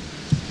aan.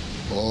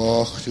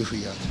 Och, tu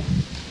fiat.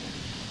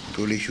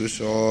 Tulich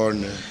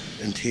usorne,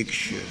 een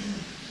tikje.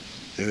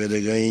 We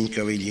de geen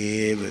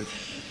kaviljever,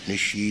 ne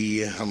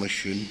schie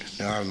hammerschun,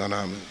 naar de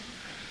namen.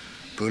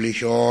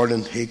 Tulich orne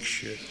een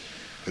tikje.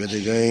 We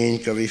de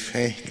geen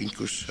kavifek in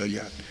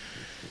kusuljan.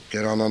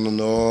 Geran an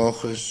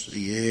nochus,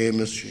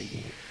 jemesin,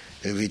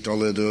 wie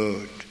tolle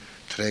dort,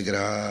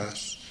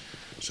 tregras,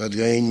 sad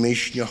geen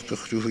misnach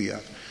gechruja,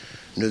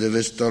 nu de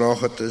wist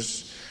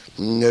darachetes,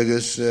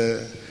 negus,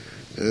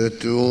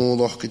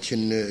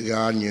 toonlochketjen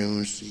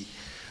garnjumsi,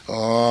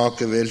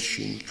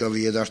 gewilshin,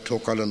 wie daar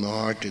tokal een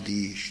harte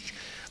diest,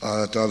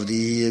 af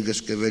die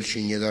eges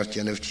gewilshin, je daar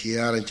tjen heeft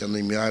jaren, tjen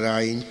im jaar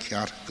een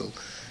kerkel,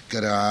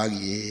 graag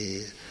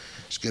je.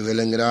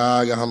 Skewillen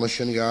graag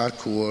hammerschen gar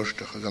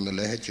koerstig, gaan de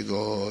lehetje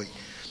gooi,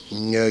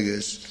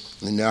 negus,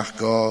 nach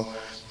go,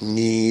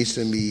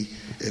 niese mi,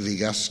 wie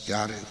gas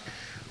garrig,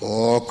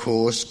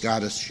 koos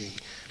garrischi,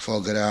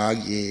 voor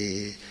graag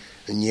je,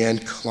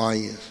 nien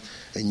klein,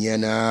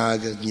 nien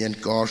agad, nien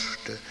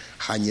gorste,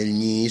 hanjel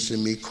niese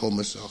mi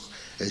kommesoch,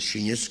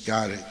 schinjes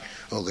garrig,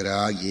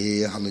 graag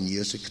je, han een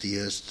jese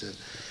krieste,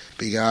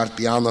 begaard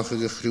pianoche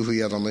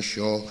gegroeien dan een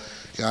show,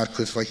 gar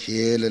kut van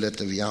hele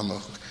lette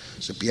pianoch,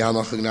 ze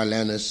pianoch na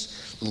lennis,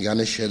 en gaan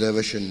een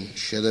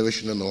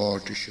shedderwischen een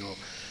oor te show,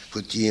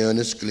 kut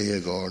jenes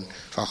gleegorn,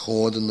 van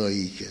goede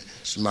noike,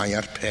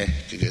 smaaier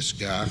pechtige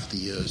skaag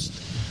die juist.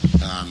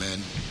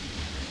 Amen.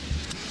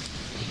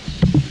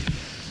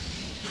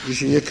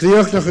 Dus in je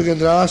kreeg nog een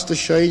draas te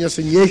schijn als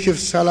een Jechiv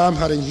salam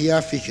haar in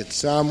hier fichet,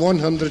 Psalm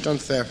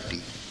 130.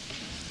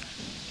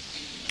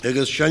 Ik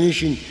is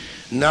schijn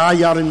na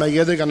jaren maar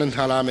jeder aan een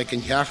halam ik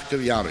een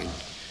hechte jaren.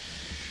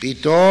 Bij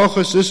toch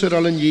is er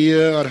al een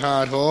jaar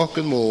haar hoog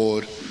en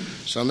moor,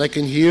 zal ik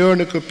een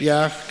heerlijk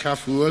kopjach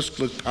kafuus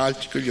kluk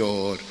paltje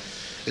jaar.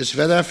 Is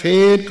verder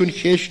veel kun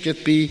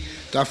gestjet bij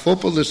dat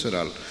foppel is er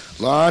al.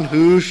 Laan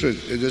huisig,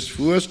 ik is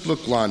fuus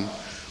kluk lan,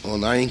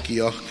 en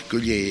enkje ook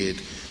geleerd.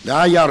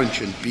 Na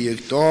jarentjen bij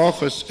ik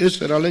toch is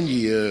er al een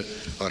jaar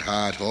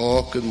haar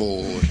hoog en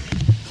moor.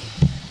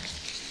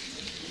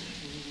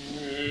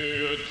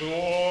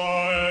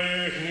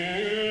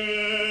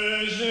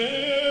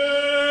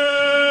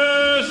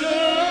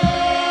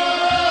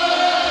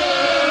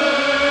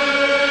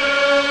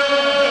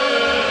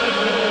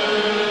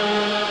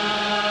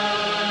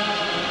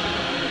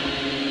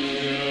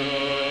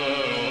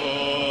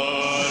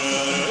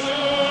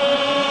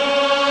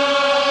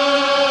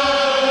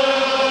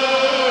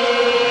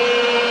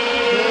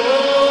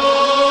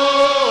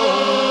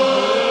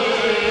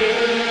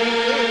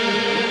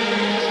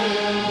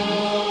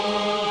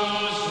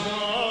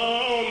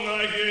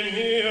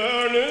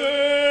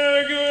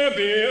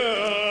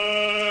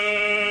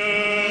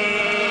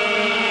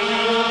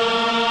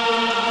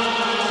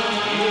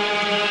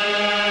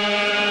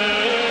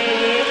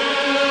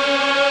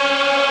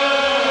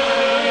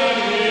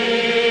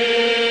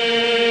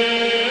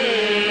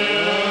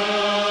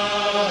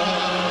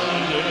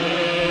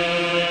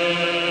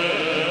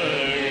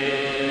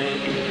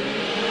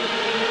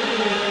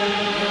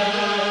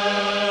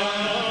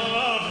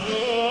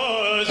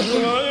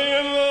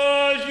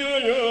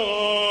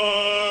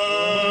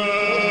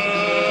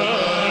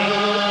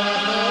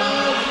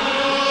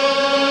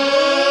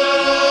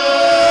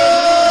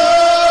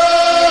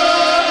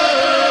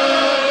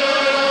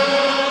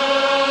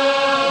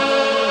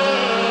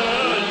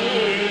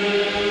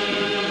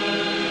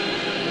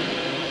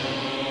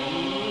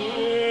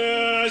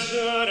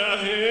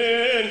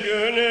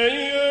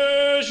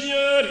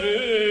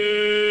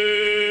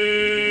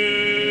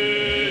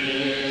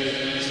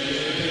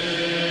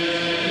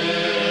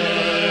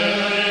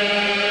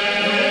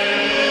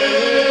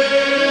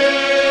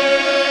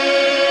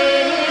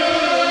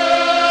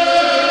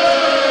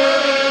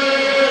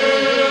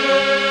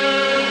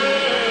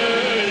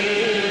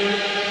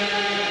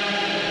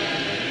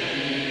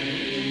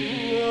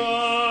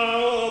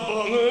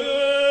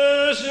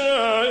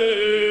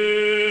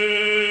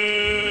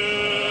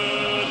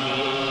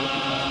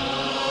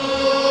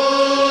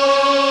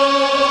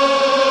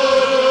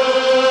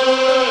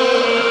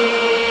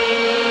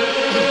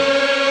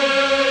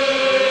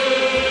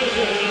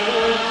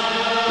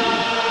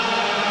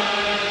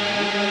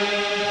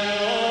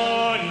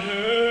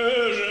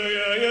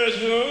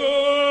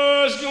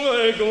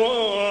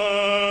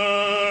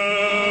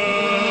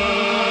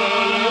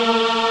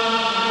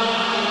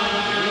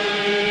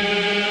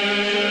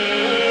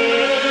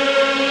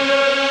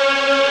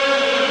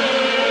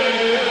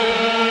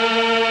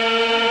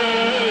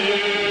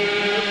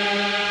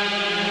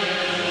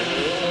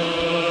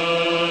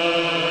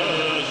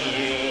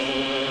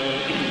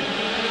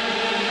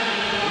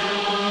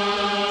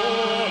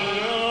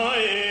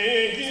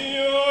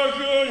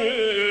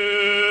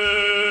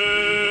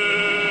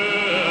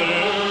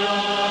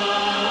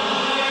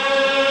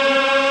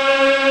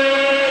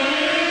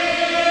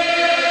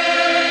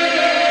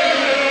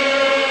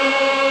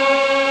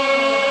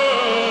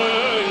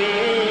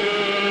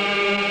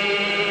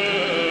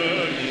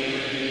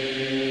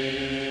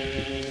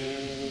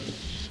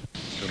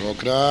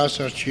 Gras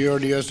ar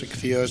tíordias a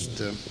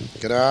chríosta,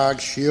 graag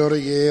sior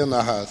a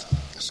nahad,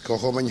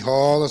 scochom yn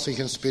hol as ich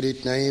yn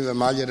spirit neu fy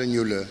maliar yn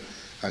iwle,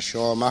 a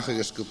sio mach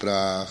agos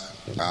gwbrach.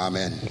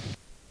 Amen.